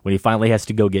typewriter, when he finally has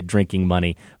to go get drinking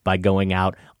money by going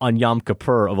out on Yom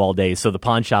Kippur of all days. So the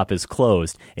pawn shop is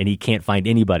closed and he can't find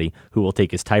anybody who will take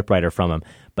his typewriter from him.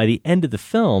 By the end of the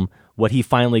film, what he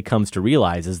finally comes to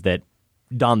realize is that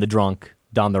Don the drunk,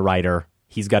 Don the writer,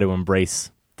 he's got to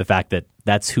embrace the fact that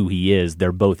that's who he is.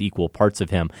 They're both equal parts of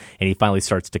him. And he finally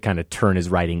starts to kind of turn his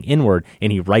writing inward,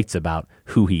 and he writes about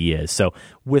who he is. So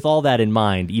with all that in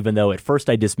mind, even though at first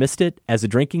I dismissed it as a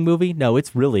drinking movie, no,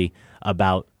 it's really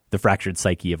about the fractured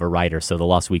psyche of a writer. So The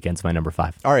Lost Weekend's my number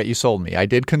 5. All right, you sold me. I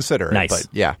did consider it. Nice.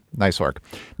 But yeah, nice work.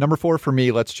 Number 4 for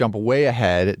me, let's jump way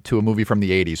ahead to a movie from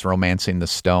the 80s, Romancing the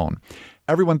Stone.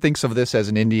 Everyone thinks of this as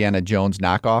an Indiana Jones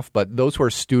knockoff, but those who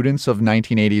are students of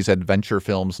 1980s adventure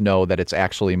films know that it's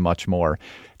actually much more.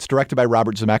 It's directed by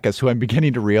Robert Zemeckis, who I'm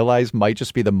beginning to realize might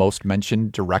just be the most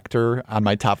mentioned director on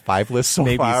my top 5 list so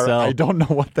Maybe far. so. I don't know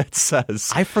what that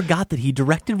says. I forgot that he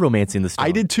directed Romancing the Stone.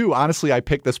 I did too. Honestly, I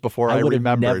picked this before I would have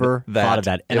remembered never that thought of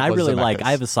that. And it I was really Zemeckis.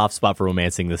 I have a soft spot for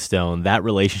Romancing the Stone. That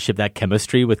relationship, that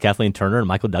chemistry with Kathleen Turner and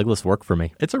Michael Douglas work for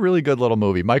me. It's a really good little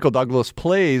movie. Michael Douglas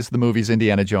plays the movie's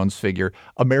Indiana Jones figure,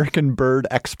 American bird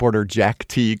exporter Jack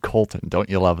T. Colton. Don't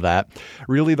you love that?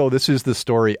 Really, though, this is the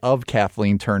story of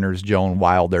Kathleen Turner's Joan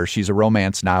Wilder. She's a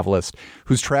romance novelist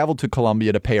who's traveled to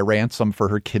Colombia to pay a ransom for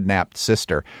her kidnapped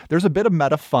sister. There's a bit of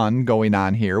meta fun going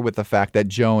on here with the fact that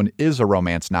Joan is a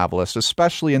romance novelist,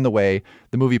 especially in the way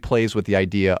the movie plays with the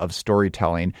idea of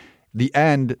storytelling. The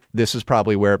end, this is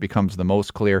probably where it becomes the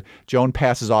most clear. Joan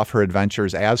passes off her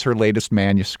adventures as her latest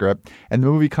manuscript, and the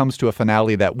movie comes to a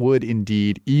finale that would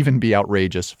indeed even be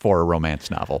outrageous for a romance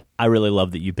novel. I really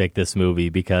love that you picked this movie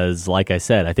because, like I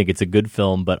said, I think it's a good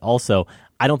film, but also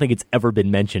I don't think it's ever been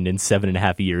mentioned in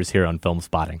 7.5 years here on Film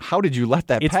Spotting. How did you let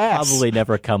that pass? It's probably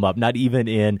never come up, not even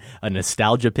in a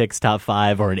Nostalgia Picks top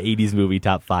 5 or an 80s movie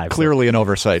top 5. Clearly an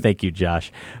oversight. Thank you,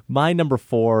 Josh. My number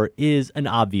 4 is an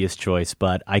obvious choice,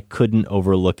 but I couldn't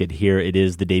overlook it here. It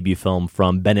is the debut film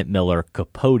from Bennett Miller,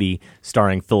 Capote,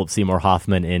 starring Philip Seymour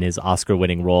Hoffman in his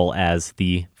Oscar-winning role as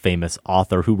the famous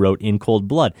author who wrote In Cold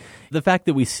Blood. The fact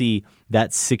that we see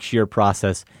that 6-year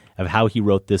process of how he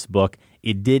wrote this book,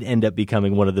 it did end up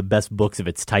becoming one of the best books of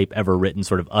its type ever written,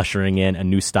 sort of ushering in a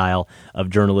new style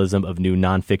of journalism, of new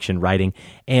nonfiction writing.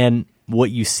 And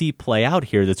what you see play out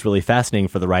here that's really fascinating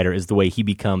for the writer is the way he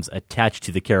becomes attached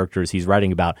to the characters he's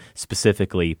writing about,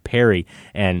 specifically Perry,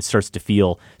 and starts to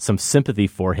feel some sympathy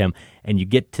for him. And you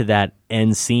get to that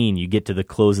end scene, you get to the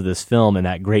close of this film and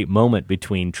that great moment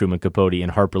between Truman Capote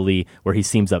and Harper Lee where he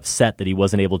seems upset that he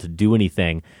wasn't able to do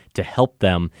anything to help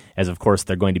them, as of course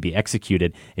they're going to be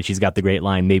executed. And she's got the great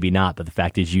line, maybe not, but the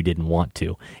fact is you didn't want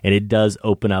to. And it does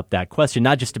open up that question,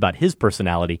 not just about his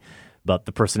personality, but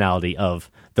the personality of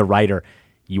the writer.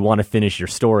 You want to finish your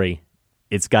story,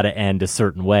 it's got to end a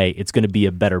certain way. It's going to be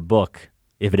a better book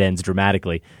if it ends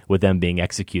dramatically with them being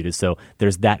executed. So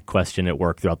there's that question at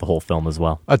work throughout the whole film as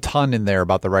well. A ton in there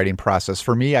about the writing process.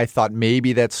 For me, I thought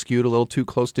maybe that skewed a little too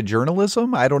close to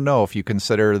journalism. I don't know if you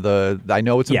consider I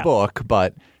know it's a book,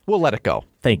 but we'll let it go.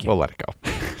 Thank you. We'll let it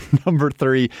go. Number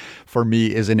 3 for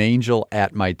me is An Angel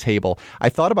at My Table. I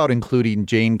thought about including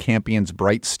Jane Campion's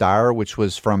Bright Star, which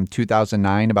was from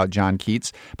 2009 about John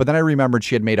Keats, but then I remembered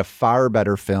she had made a far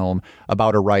better film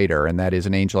about a writer, and that is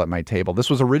An Angel at My Table. This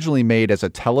was originally made as a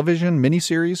television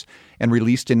miniseries and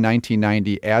released in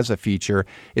 1990 as a feature.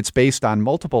 It's based on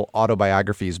multiple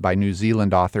autobiographies by New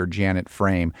Zealand author Janet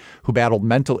Frame, who battled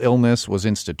mental illness, was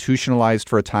institutionalized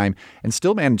for a time, and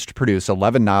still managed to produce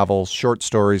 11 novels, short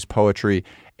stories, poetry,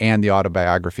 and the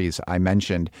autobiographies I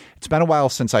mentioned. It's been a while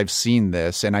since I've seen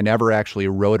this, and I never actually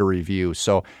wrote a review,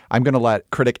 so I'm going to let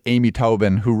critic Amy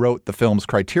Tobin, who wrote the film's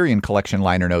Criterion Collection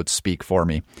liner notes, speak for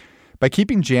me. By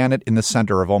keeping Janet in the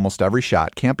center of almost every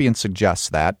shot, Campion suggests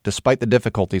that, despite the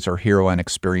difficulties her heroine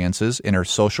experiences in her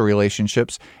social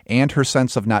relationships and her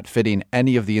sense of not fitting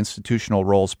any of the institutional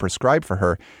roles prescribed for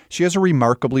her, she has a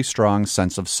remarkably strong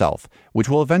sense of self, which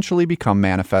will eventually become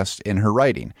manifest in her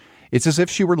writing. It's as if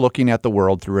she were looking at the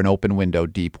world through an open window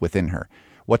deep within her.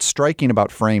 What's striking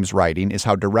about Frame's writing is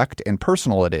how direct and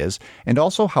personal it is, and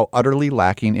also how utterly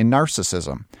lacking in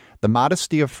narcissism. The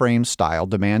modesty of Frame's style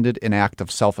demanded an act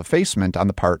of self-effacement on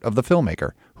the part of the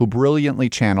filmmaker, who brilliantly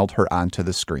channeled her onto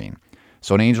the screen.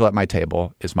 So An Angel at My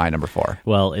Table is my number 4.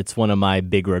 Well, it's one of my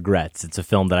big regrets. It's a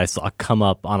film that I saw come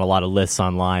up on a lot of lists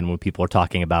online when people are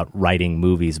talking about writing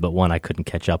movies, but one I couldn't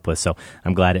catch up with, so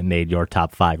I'm glad it made your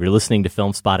top 5. You're listening to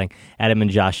Film Spotting. Adam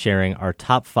and Josh sharing our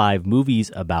top 5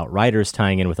 movies about writers,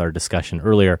 tying in with our discussion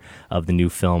earlier of the new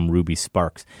film Ruby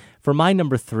Sparks. For my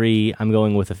number 3, I'm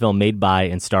going with a film made by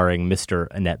and starring Mr.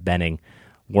 Annette Bening,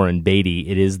 Warren Beatty.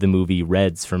 It is the movie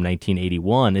Reds from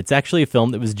 1981. It's actually a film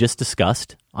that was just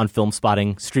discussed on Film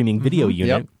Spotting Streaming Video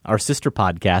Unit, our sister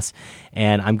podcast.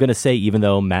 And I'm going to say, even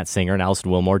though Matt Singer and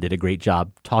Alison Wilmore did a great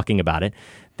job talking about it,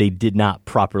 they did not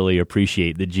properly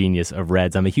appreciate the genius of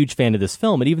Reds. I'm a huge fan of this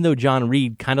film. And even though John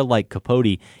Reed, kind of like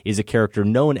Capote, is a character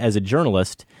known as a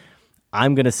journalist,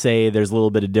 I'm going to say there's a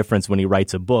little bit of difference when he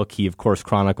writes a book. He, of course,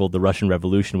 chronicled the Russian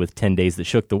Revolution with 10 Days That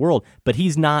Shook the World, but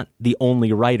he's not the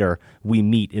only writer we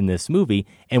meet in this movie,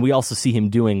 and we also see him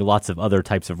doing lots of other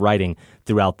types of writing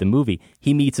throughout the movie.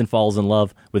 He meets and falls in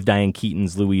love with Diane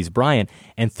Keaton's Louise Bryant,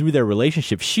 and through their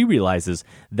relationship, she realizes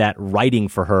that writing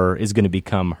for her is going to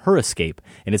become her escape,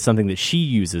 and it's something that she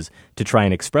uses to try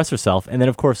and express herself. And then,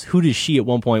 of course, who does she, at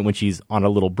one point when she's on a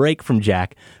little break from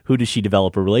Jack, who does she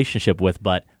develop a relationship with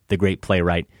but the great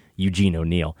playwright Eugene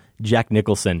O'Neill? Jack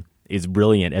Nicholson is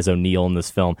brilliant as O'Neill in this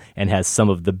film and has some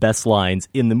of the best lines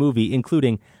in the movie,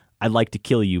 including, "I'd like to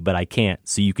kill you, but I can't,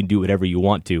 so you can do whatever you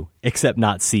want to, except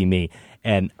not see me."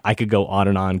 And I could go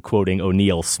on quoting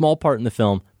O'Neill. Small part in the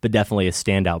film, but definitely a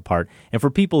standout part. And for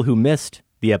people who missed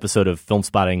the episode of Film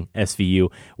Spotting SVU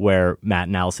where Matt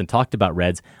and Allison talked about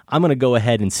Reds, I'm going to go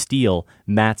ahead and steal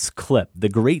Matt's clip. The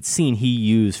great scene he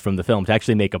used from the film to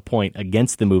actually make a point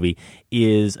against the movie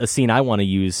is a scene I want to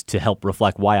use to help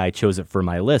reflect why I chose it for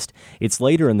my list. It's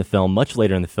later in the film, much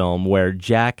later in the film, where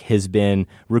Jack has been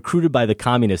recruited by the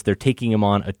communists. They're taking him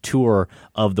on a tour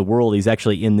of the world. He's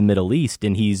actually in the Middle East,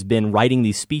 and he's been writing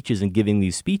these speeches and giving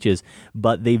these speeches,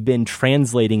 but they've been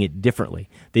translating it differently.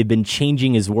 They've been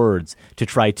changing his words to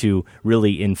try to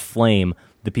really inflame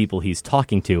the people he's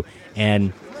talking to,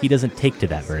 and he doesn't take to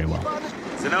that very well.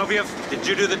 Zinoviev, did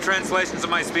you do the translations of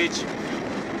my speech?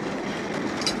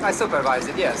 I supervised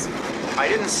it, yes. I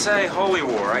didn't say holy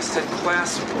war, I said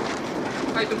classical.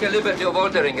 I took a liberty of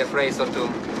altering a phrase or two.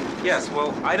 Yes,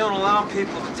 well, I don't allow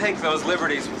people to take those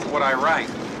liberties with what I write.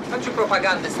 Aren't you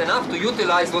propagandist enough to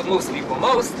utilize what moves people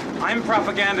most? I'm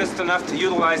propagandist enough to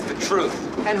utilize the truth.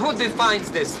 And who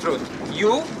defines this truth?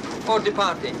 You or the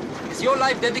party? Is your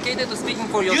life dedicated to speaking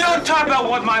for yourself? You don't talk about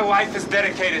what my life is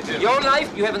dedicated to. Your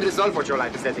life? You haven't resolved what your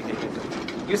life is dedicated to.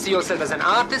 You see yourself as an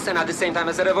artist and at the same time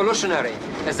as a revolutionary,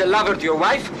 as a lover to your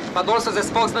wife, but also as a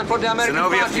spokesman for the American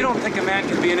Zinoviev, party. if you don't think a man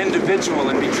can be an individual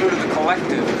and be true to the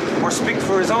collective, or speak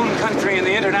for his own country and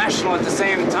the international at the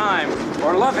same time,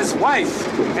 or love his wife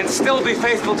and still be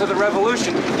faithful to the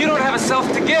revolution, you don't have a self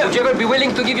to give. Would you ever be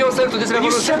willing to give yourself to this When you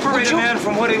revolution? separate a man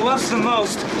from what he loves the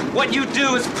most, what you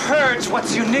do is purge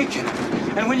what's unique in him.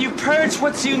 And when you purge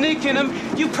what's unique in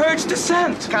him, you purge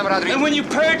dissent. Camaraderie. And when you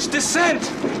purge dissent,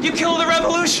 you kill the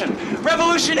revolution.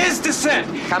 Revolution is dissent.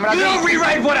 Camaraderie. You don't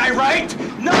rewrite what I write.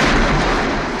 No.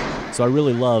 So I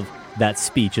really love that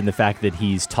speech and the fact that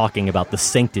he's talking about the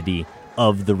sanctity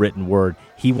of the written word.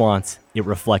 He wants it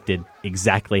reflected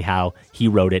exactly how he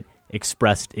wrote it,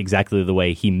 expressed exactly the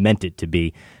way he meant it to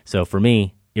be. So for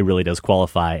me, it really does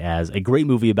qualify as a great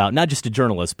movie about not just a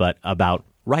journalist, but about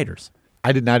writers.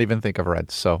 I did not even think of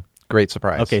Red, so great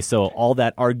surprise. Okay, so all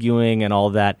that arguing and all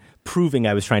that proving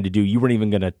I was trying to do, you weren't even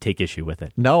going to take issue with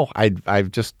it. No, I'm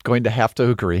just going to have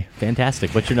to agree. Fantastic.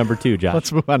 What's your number 2, Josh?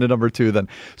 Let's move on to number 2 then.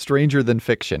 Stranger Than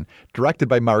Fiction, directed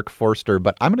by Mark Forster,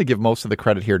 but I'm going to give most of the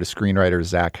credit here to screenwriter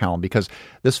Zach Helm because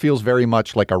this feels very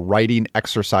much like a writing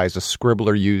exercise a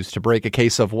scribbler used to break a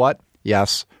case of what?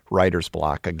 Yes, writer's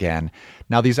block again.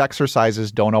 Now, these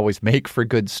exercises don't always make for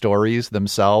good stories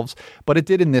themselves, but it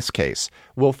did in this case.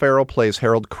 Will Ferrell plays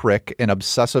Harold Crick, an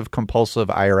obsessive-compulsive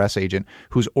IRS agent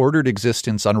whose ordered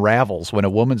existence unravels when a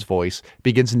woman's voice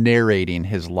begins narrating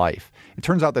his life. It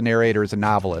turns out the narrator is a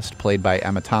novelist, played by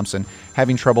Emma Thompson,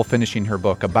 having trouble finishing her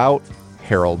book about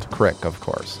Harold Crick, of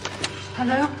course.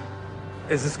 Hello?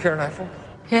 Is this Karen Eiffel?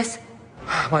 Yes?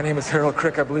 My name is Harold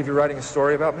Crick. I believe you're writing a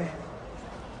story about me.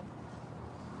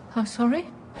 I'm sorry?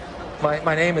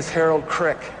 My name is Harold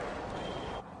Crick.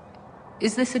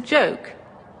 Is this a joke?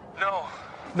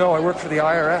 No, I work for the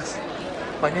IRS.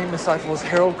 My name, Miss Eiffel, is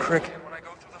Harold Crick, and when I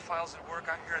go through the files at work,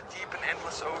 I hear a deep and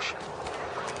endless ocean.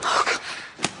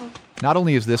 Not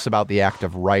only is this about the act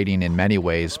of writing in many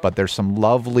ways, but there's some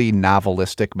lovely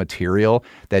novelistic material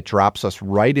that drops us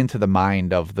right into the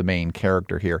mind of the main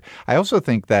character here. I also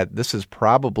think that this is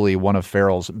probably one of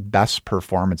Ferrell's best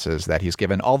performances that he's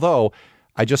given, although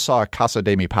I just saw Casa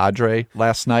de Mi Padre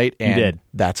last night, and You did.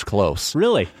 That's close.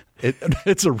 Really?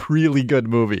 It's a really good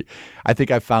movie. I think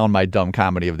I found my dumb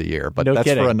comedy of the year, but No that's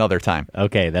kidding. for another time.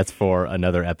 Okay, that's for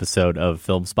another episode of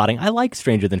Film Spotting. I like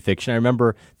Stranger Than Fiction. I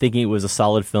remember thinking it was a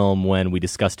solid film when we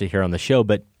discussed it here on the show,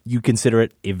 but you consider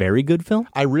it a very good film?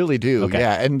 I really do, Okay.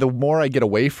 yeah. And the more I get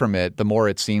away from it, the more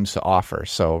it seems to offer.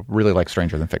 So really like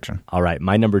Stranger Than Fiction. All right,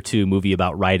 my number 2 movie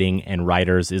about writing and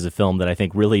writers is a film that I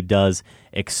think really does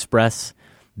express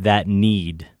that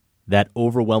need, that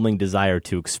overwhelming desire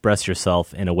to express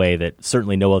yourself in a way that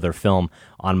certainly no other film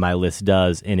on my list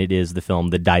does, and it is the film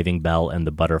The Diving Bell and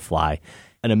the Butterfly.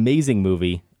 An amazing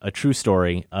movie a true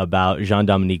story about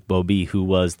Jean-Dominique Bauby, who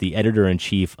was the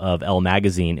editor-in-chief of Elle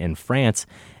magazine in France,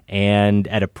 and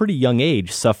at a pretty young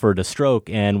age suffered a stroke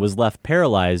and was left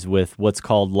paralyzed with what's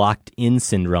called locked-in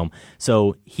syndrome.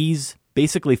 So he's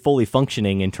basically fully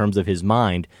functioning in terms of his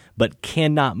mind, but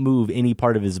cannot move any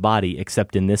part of his body,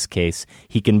 except in this case,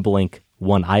 he can blink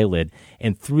one eyelid.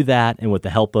 And through that, and with the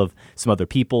help of some other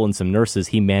people and some nurses,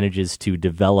 he manages to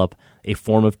develop a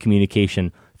form of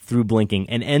communication through blinking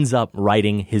and ends up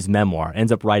writing his memoir,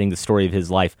 ends up writing the story of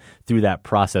his life through that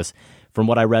process. From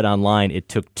what I read online, it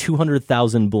took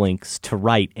 200,000 blinks to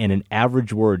write, and an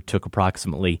average word took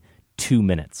approximately 2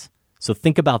 minutes. So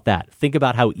think about that. Think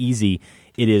about how easy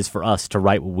it is for us to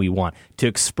write what we want, to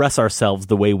express ourselves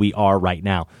the way we are right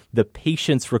now. The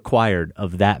patience required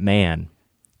of that man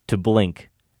to blink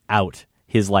out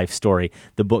his life story.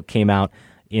 The book came out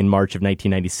in March of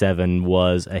 1997,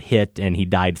 was a hit, and he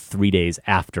died 3 days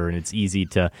after. And it's easy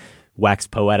to wax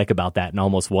poetic about that and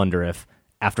almost wonder if,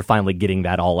 after finally getting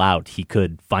that all out, he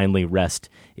could finally rest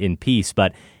in peace.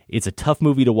 But it's a tough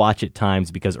movie to watch at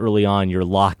times because early on you're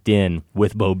locked in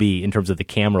with Bauby in terms of the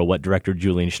camera, what director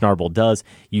Julian Schnabel does.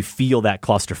 You feel that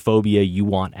claustrophobia, you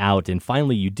want out, and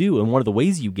finally you do. And one of the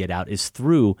ways you get out is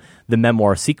through the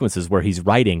memoir sequences where he's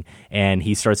writing and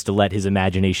he starts to let his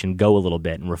imagination go a little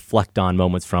bit and reflect on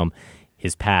moments from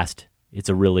his past. It's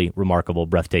a really remarkable,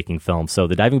 breathtaking film. So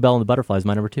The Diving Bell and the Butterfly is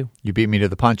my number 2. You beat me to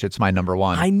the punch. It's my number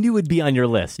 1. I knew it'd be on your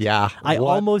list. Yeah. I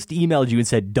almost emailed you and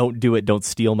said, don't do it. Don't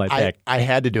steal my pick. I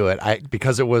had to do it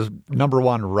because it was number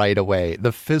 1 right away.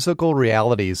 The physical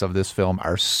realities of this film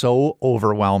are so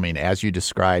overwhelming, as you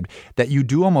described, that you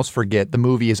do almost forget the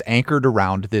movie is anchored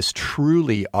around this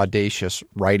truly audacious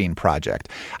writing project.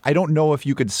 I don't know if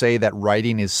you could say that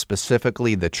writing is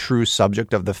specifically the true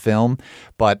subject of the film,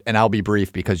 and I'll be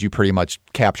brief because you pretty much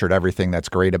captured everything that's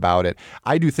great about it.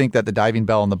 I do think that The Diving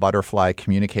Bell and the Butterfly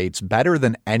communicates better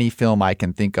than any film I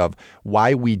can think of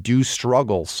why we do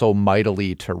struggle so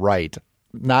mightily to write.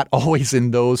 Not always in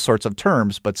those sorts of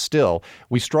terms, but still,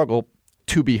 we struggle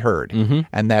to be heard. Mm-hmm.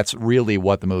 And that's really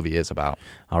what the movie is about.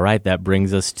 All right, that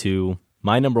brings us to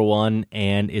my number 1,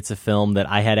 and it's a film that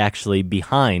I had actually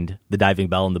behind The Diving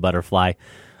Bell and the Butterfly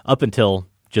up until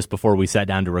just before we sat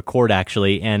down to record,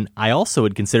 actually. And I also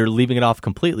had considered leaving it off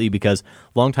completely because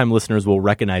longtime listeners will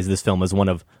recognize this film as one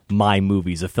of my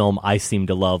movies, a film I seem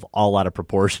to love all out of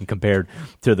proportion compared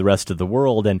to the rest of the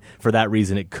world. And for that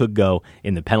reason, it could go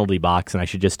in the penalty box and I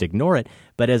should just ignore it.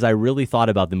 But as I really thought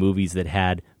about the movies that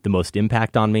had the most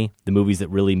impact on me, the movies that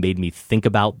really made me think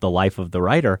about the life of the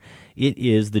writer, it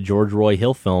is the George Roy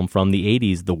Hill film from the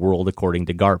 80s, The World According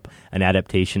to Garp, an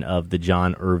adaptation of the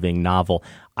John Irving novel.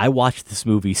 I watched this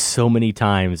movie so many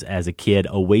times as a kid,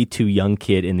 a way too young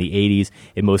kid in the 80s.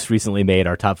 It most recently made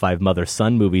our top 5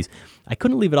 mother-son movies. I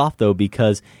couldn't leave it off, though,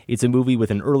 because it's a movie with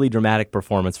an early dramatic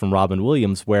performance from Robin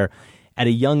Williams where, at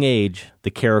a young age,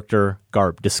 the character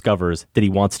Garp discovers that he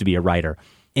wants to be a writer.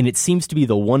 And it seems to be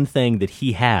the one thing that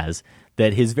he has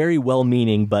that his very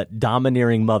well-meaning but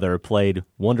domineering mother, played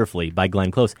wonderfully by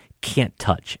Glenn Close, can't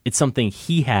touch. It's something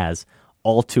he has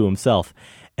all to himself.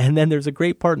 And then there's a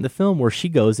great part in the film where she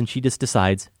goes and she just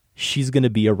decides she's going to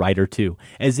be a writer too.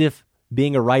 As if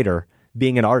being a writer,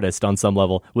 being an artist on some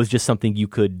level, was just something you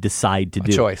could decide to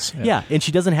do. A choice. Yeah, and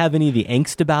she doesn't have any of the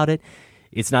angst about it.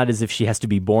 It's not as if she has to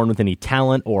be born with any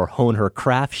talent or hone her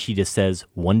craft. She just says,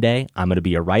 one day I'm going to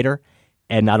be a writer.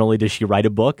 And not only does she write a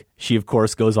book, she, of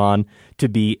course, goes on to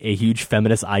be a huge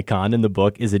feminist icon, and the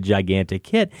book is a gigantic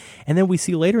hit. And then we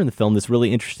see later in the film this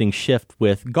really interesting shift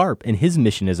with Garp and his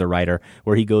mission as a writer,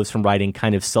 where he goes from writing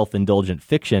kind of self-indulgent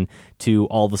fiction to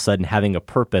all of a sudden having a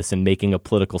purpose and making a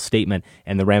political statement,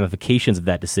 and the ramifications of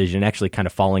that decision actually kind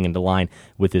of falling into line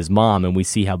with his mom. And we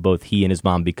see how both he and his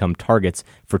mom become targets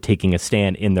for taking a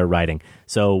stand in their writing.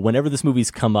 So whenever this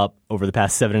movie's come up over the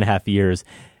past 7.5 years,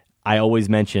 I always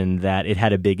mention that it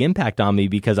had a big impact on me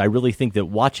because I really think that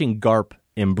watching Garp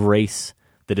embrace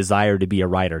the desire to be a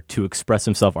writer, to express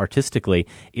himself artistically,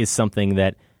 is something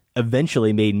that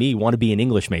eventually made me want to be an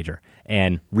English major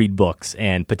and read books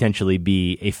and potentially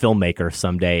be a filmmaker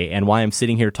someday. And why I'm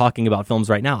sitting here talking about films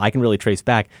right now, I can really trace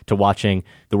back to watching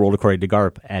The World According to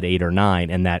Garp at 8 or 9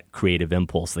 and that creative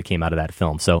impulse that came out of that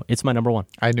film. So it's my number 1.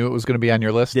 I knew it was going to be on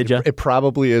your list. Did you? It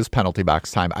probably is penalty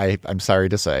box time. I'm sorry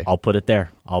to say. I'll put it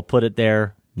there.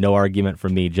 No argument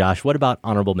from me. Josh, what about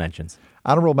honorable mentions?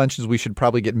 Honorable mentions, we should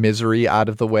probably get Misery out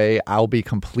of the way. I'll be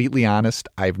completely honest.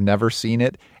 I've never seen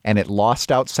it, and it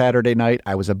lost out Saturday night.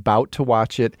 I was about to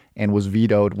watch it and was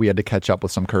vetoed. We had to catch up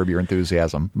with some Curb Your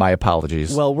Enthusiasm. My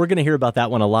apologies. Well, we're going to hear about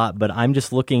that one a lot, but I'm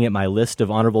just looking at my list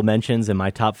of honorable mentions and my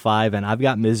top 5, and I've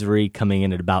got Misery coming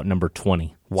in at about number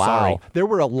 20. Wow. Sorry. There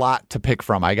were a lot to pick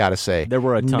from, I got to say. There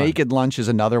were a ton. Naked Lunch is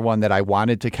another one that I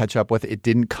wanted to catch up with. It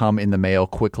didn't come in the mail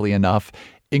quickly enough.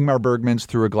 Ingmar Bergman's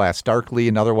Through a Glass Darkly,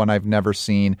 another one I've never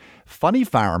seen. Funny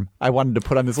Farm, I wanted to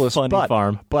put on this list,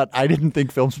 but I didn't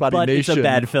think Film Spotting But it's Nation a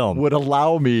bad film. would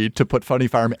allow me to put Funny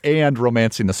Farm and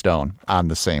Romancing the Stone on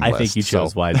the same list. I think you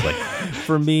chose wisely.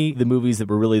 For me, the movies that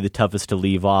were really the toughest to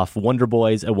leave off, Wonder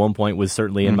Boys at one point was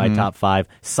certainly in my top 5.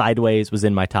 Sideways was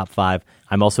in my top 5.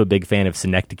 I'm also a big fan of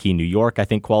Synecdoche, New York, I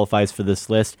think qualifies for this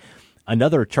list.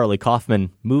 Another Charlie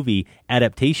Kaufman movie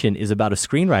adaptation is about a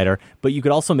screenwriter, but you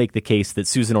could also make the case that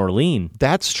Susan Orlean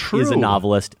That's true. is a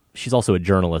novelist. She's also a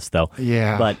journalist, though.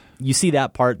 Yeah. But you see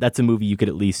that part, that's a movie you could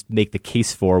at least make the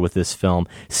case for with this film.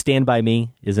 Stand By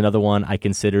Me is another one I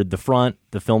considered. The Front,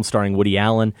 the film starring Woody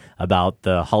Allen about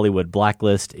the Hollywood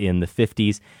blacklist in the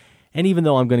 50s. And even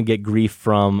though I'm going to get grief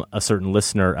from a certain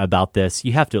listener about this,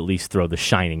 you have to at least throw The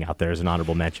Shining out there as an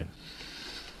honorable mention.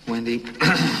 Wendy,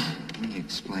 let me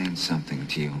explain something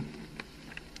to you.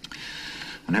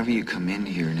 Whenever you come in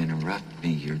here and interrupt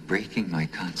me, you're breaking my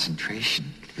concentration.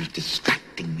 You're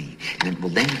distracting me. And it will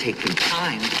then take me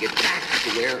time to get back to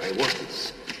where I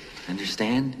was.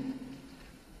 Understand?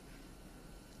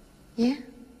 Yeah?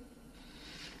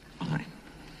 Fine.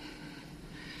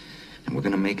 And we're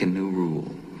gonna make a new rule.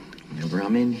 Whenever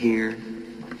I'm in here,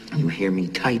 you hear me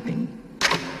typing.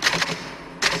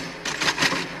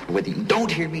 Whether you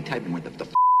don't hear me typing, what the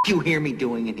you hear me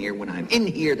doing in here, when I'm in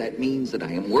here, that means that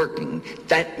I am working.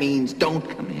 That means don't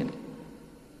come in.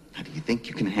 How do you think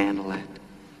you can handle that?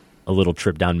 A little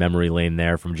trip down memory lane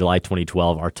there from July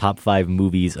 2012, our top 5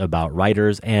 movies about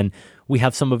writers, and we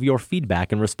have some of your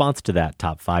feedback in response to that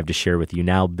top 5 to share with you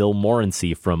now. Bill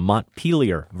Morency from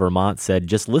Montpelier, Vermont said,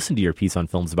 just listen to your piece on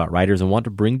films about writers and want to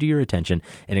bring to your attention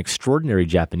an extraordinary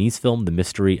Japanese film, The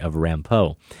Mystery of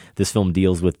Rampo. This film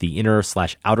deals with the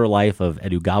inner/outer life of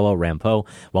Edogawa Rampo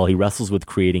while he wrestles with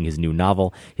creating his new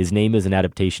novel. His name is an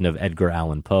adaptation of Edgar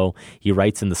Allan Poe. He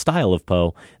writes in the style of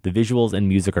Poe. The visuals and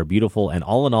music are beautiful, and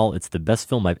all in all, it's the best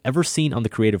film I've ever seen on the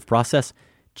creative process.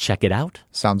 Check it out.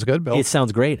 Sounds good, Bill. It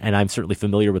sounds great, and I'm certainly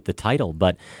familiar with the title,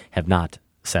 but have not,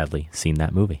 sadly, seen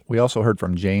that movie. We also heard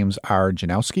from James R.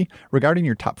 Janowski. Regarding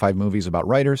your top 5 movies about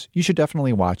writers, you should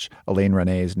definitely watch Elaine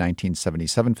René's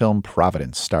 1977 film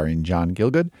Providence, starring John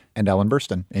Gielgud and Ellen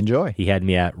Burstyn. Enjoy. He had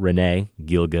me at Renee,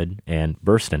 Gielgud, and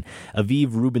Burstyn.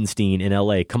 Aviv Rubenstein in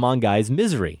L.A. Come on, guys.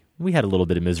 Misery. We had a little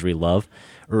bit of Misery love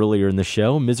earlier in the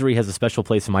show. Misery has a special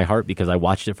place in my heart because I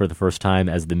watched it for the first time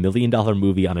as the $1 million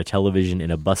movie on a television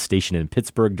in a bus station in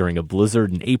Pittsburgh during a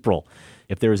blizzard in April.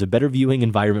 If there is a better viewing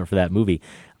environment for that movie,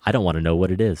 I don't want to know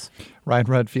what it is. Ryan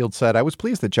Redfield said, I was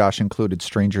pleased that Josh included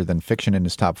Stranger Than Fiction in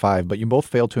his top 5, but you both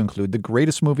failed to include the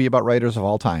greatest movie about writers of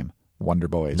all time, Wonder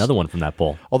Boys. Another one from that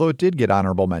poll. Although it did get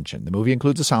honorable mention. The movie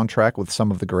includes a soundtrack with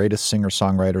some of the greatest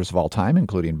singer-songwriters of all time,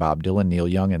 including Bob Dylan, Neil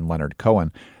Young, and Leonard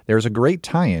Cohen. There's a great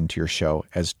tie-in to your show,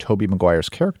 as Tobey Maguire's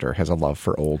character has a love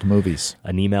for old movies.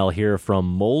 An email here from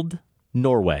Mold,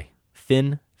 Norway.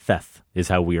 Finn Theth is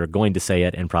how we are going to say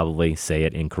it, and probably say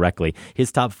it incorrectly.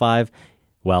 His top 5...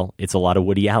 well, it's a lot of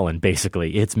Woody Allen,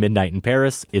 basically. It's Midnight in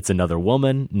Paris, It's Another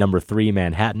Woman, number 3,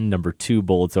 Manhattan, number 2,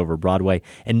 Bullets Over Broadway,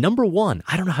 and number 1,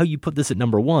 I don't know how you put this at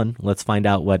number 1. Let's find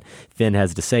out what Finn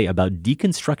has to say about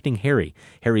Deconstructing Harry.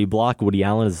 Harry Block, Woody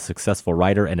Allen is a successful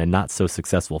writer and a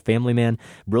not-so-successful family man.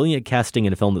 Brilliant casting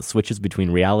in a film that switches between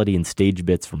reality and stage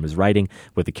bits from his writing,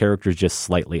 with the characters just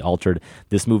slightly altered.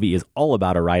 This movie is all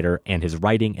about a writer and his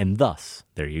writing, and thus,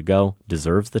 there you go,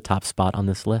 deserves the top spot on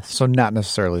this list. So not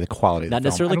necessarily the quality of the Not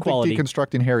film. necessarily I don't quality. think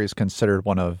Deconstructing Harry is considered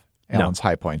one of Allen's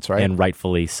high points, right? And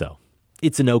rightfully so.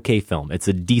 It's an okay film. It's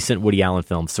a decent Woody Allen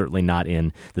film, certainly not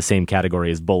in the same category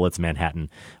as Bullets,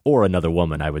 Manhattan, or Another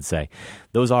Woman, I would say.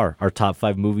 Those are our top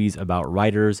 5 movies about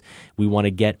writers. We want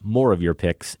to get more of your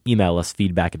picks. Email us,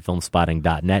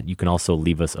 feedback@filmspotting.net. You can also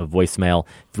leave us a voicemail,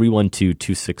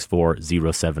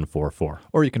 312-264-0744.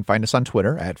 Or you can find us on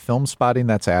Twitter at Filmspotting,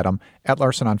 that's Adam, at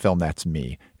Larson on Film, that's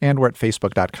me. And we're at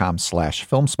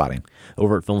Facebook.com/Filmspotting.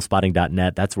 Over at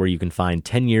filmspotting.net, that's where you can find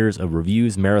 10 years of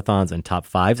reviews, marathons, and top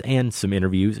 5s, and some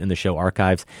interviews in the show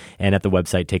archives. And at the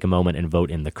website, take a moment and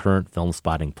vote in the current Film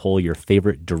Spotting poll, your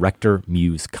favorite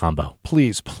director-muse combo.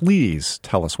 Please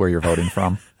tell us where you're voting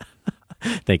from.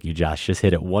 Thank you, Josh. Just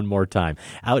hit it one more time.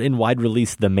 Out in wide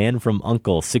release, The Man from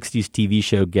U.N.C.L.E. 60s TV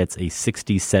show gets a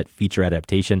 60s set feature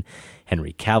adaptation.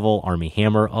 Henry Cavill, Armie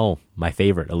Hammer, my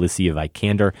favorite, Alicia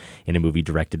Vikander, in a movie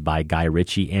directed by Guy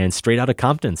Ritchie, and Straight Outta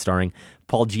Compton, starring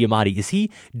Paul Giamatti. Is he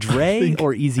Dre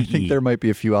or Eazy-E? I think there might be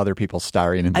a few other people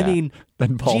starring in that. I mean,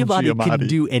 than Paul Giamatti can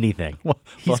do anything.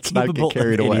 He's let's not capable get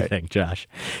carried of away. anything, Josh.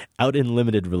 Out in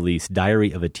limited release,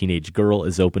 Diary of a Teenage Girl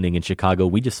is opening in Chicago.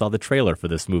 We just saw the trailer for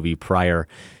this movie prior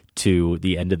to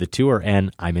the end of the tour,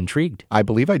 and I'm intrigued. I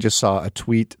believe I just saw a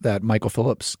tweet that Michael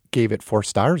Phillips gave it 4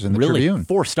 stars in the Really? Tribune.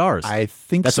 4 stars? I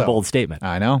think That's so. a bold statement.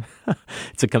 I know.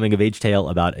 It's a coming-of-age tale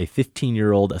about a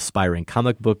 15-year-old aspiring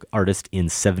comic book artist in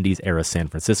 70s-era San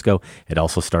Francisco. It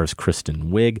also stars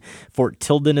Kristen Wiig. Fort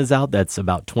Tilden is out. That's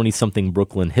about 20-something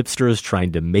Brooklyn hipsters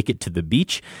trying to make it to the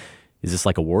beach. Is this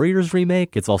like a Warriors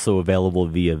remake? It's also available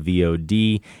via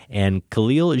VOD. And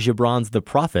Khalil Gibran's The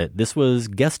Prophet. This was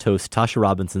guest host Tasha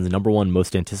Robinson's #1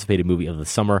 most anticipated movie of the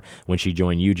summer when she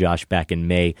joined you, Josh, back in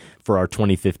May for our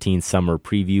 2015 summer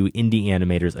preview. Indie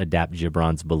animators adapt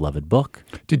Gibran's beloved book.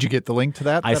 Did you get the link to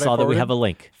that? I saw that we forwarded? have a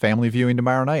link. Family viewing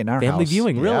tomorrow night in our house. Family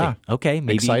viewing, really? Yeah. Okay.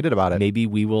 Maybe, excited about it. Maybe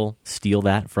we will steal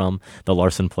that from the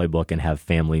Larson Playbook and have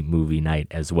family movie night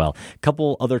as well. A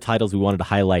couple other titles we wanted to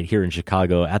highlight here in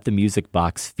Chicago at the Music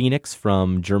Box. Phoenix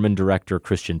from German director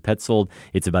Christian Petzold.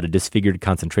 It's about a disfigured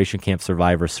concentration camp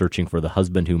survivor searching for the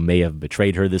husband who may have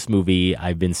betrayed her. This movie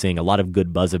I've been seeing a lot of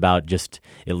good buzz about, just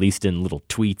at least in little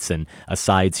tweets and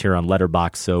asides here on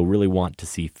Letterboxd. So really want to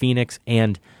see Phoenix,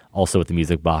 and also at the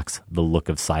Music Box, The Look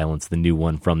of Silence, the new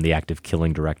one from the Active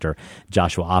Killing director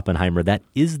Joshua Oppenheimer. That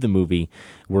is the movie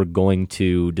we're going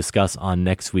to discuss on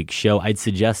next week's show. I'd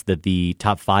suggest that the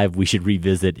top 5 we should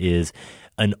revisit is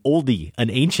an oldie, an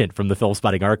ancient from the Film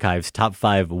Spotting Archives, top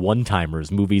 5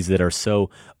 one-timers, movies that are so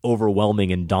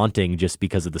overwhelming and daunting just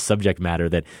because of the subject matter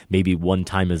that maybe one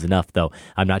time is enough, though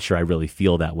I'm not sure I really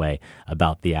feel that way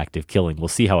about The Active Killing. We'll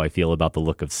see how I feel about The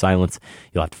Look of Silence.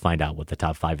 You'll have to find out what the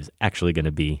top 5 is actually going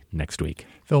to be next week.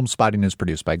 Film Spotting is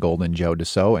produced by Golden Joe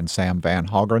Dassault and Sam Van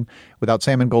Hallgren. Without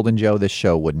Sam and Golden Joe, this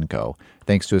show wouldn't go.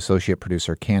 Thanks to associate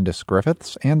producer Candace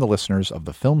Griffiths and the listeners of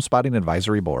the Film Spotting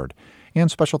Advisory Board. And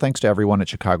special thanks to everyone at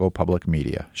Chicago Public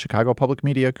Media. Chicago Public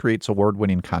Media creates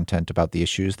award-winning content about the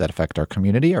issues that affect our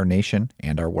community, our nation,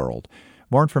 and our world.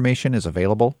 More information is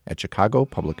available at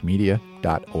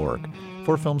chicagopublicmedia.org.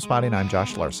 For Film Spotting, I'm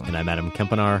Josh Larson. And I'm Adam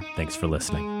Kempenaar. Thanks for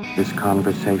listening. This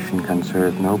conversation can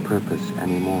serve no purpose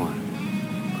anymore.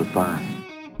 Goodbye.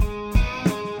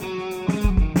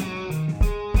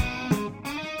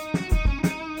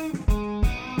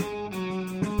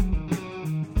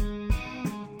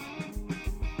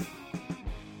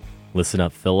 Listen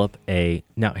up, Philip.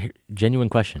 Now, genuine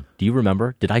question. Do you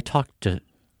remember? I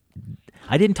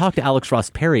didn't talk to Alex Ross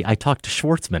Perry. I talked to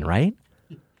Schwartzman, right?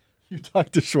 You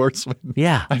talked to Schwartzman?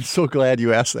 Yeah. I'm so glad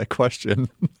you asked that question.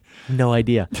 No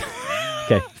idea.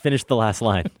 Okay, finish the last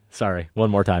line. Sorry,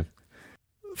 one more time.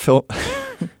 Phil,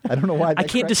 I don't know why. I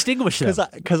can't distinguish them.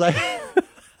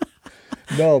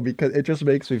 No, because it just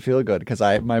makes me feel good because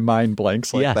my mind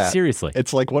blanks like that. Yeah, seriously.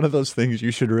 It's like one of those things you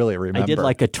should really remember. I did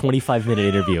like a 25-minute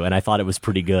interview, and I thought it was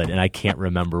pretty good, and I can't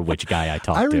remember which guy I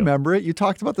talked to. I remember it. You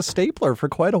talked about the stapler for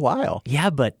quite a while. Yeah,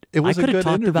 but it was I could a have good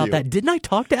talked interview. about that. Didn't I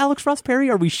talk to Alex Ross Perry?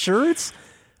 Are we sure it's...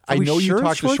 I know you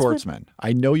talked to Schwartzman.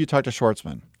 I know you talked to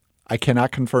Schwartzman. I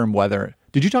cannot confirm whether...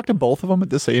 Did you talk to both of them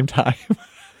at the same time?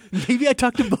 Maybe I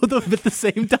talked to both of them at the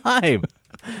same time.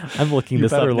 I'm looking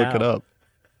this up now. You better look it up.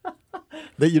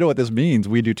 You know what this means?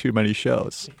 We do too many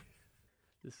shows.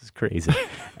 This is crazy.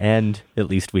 And at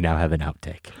least we now have an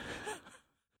outtake.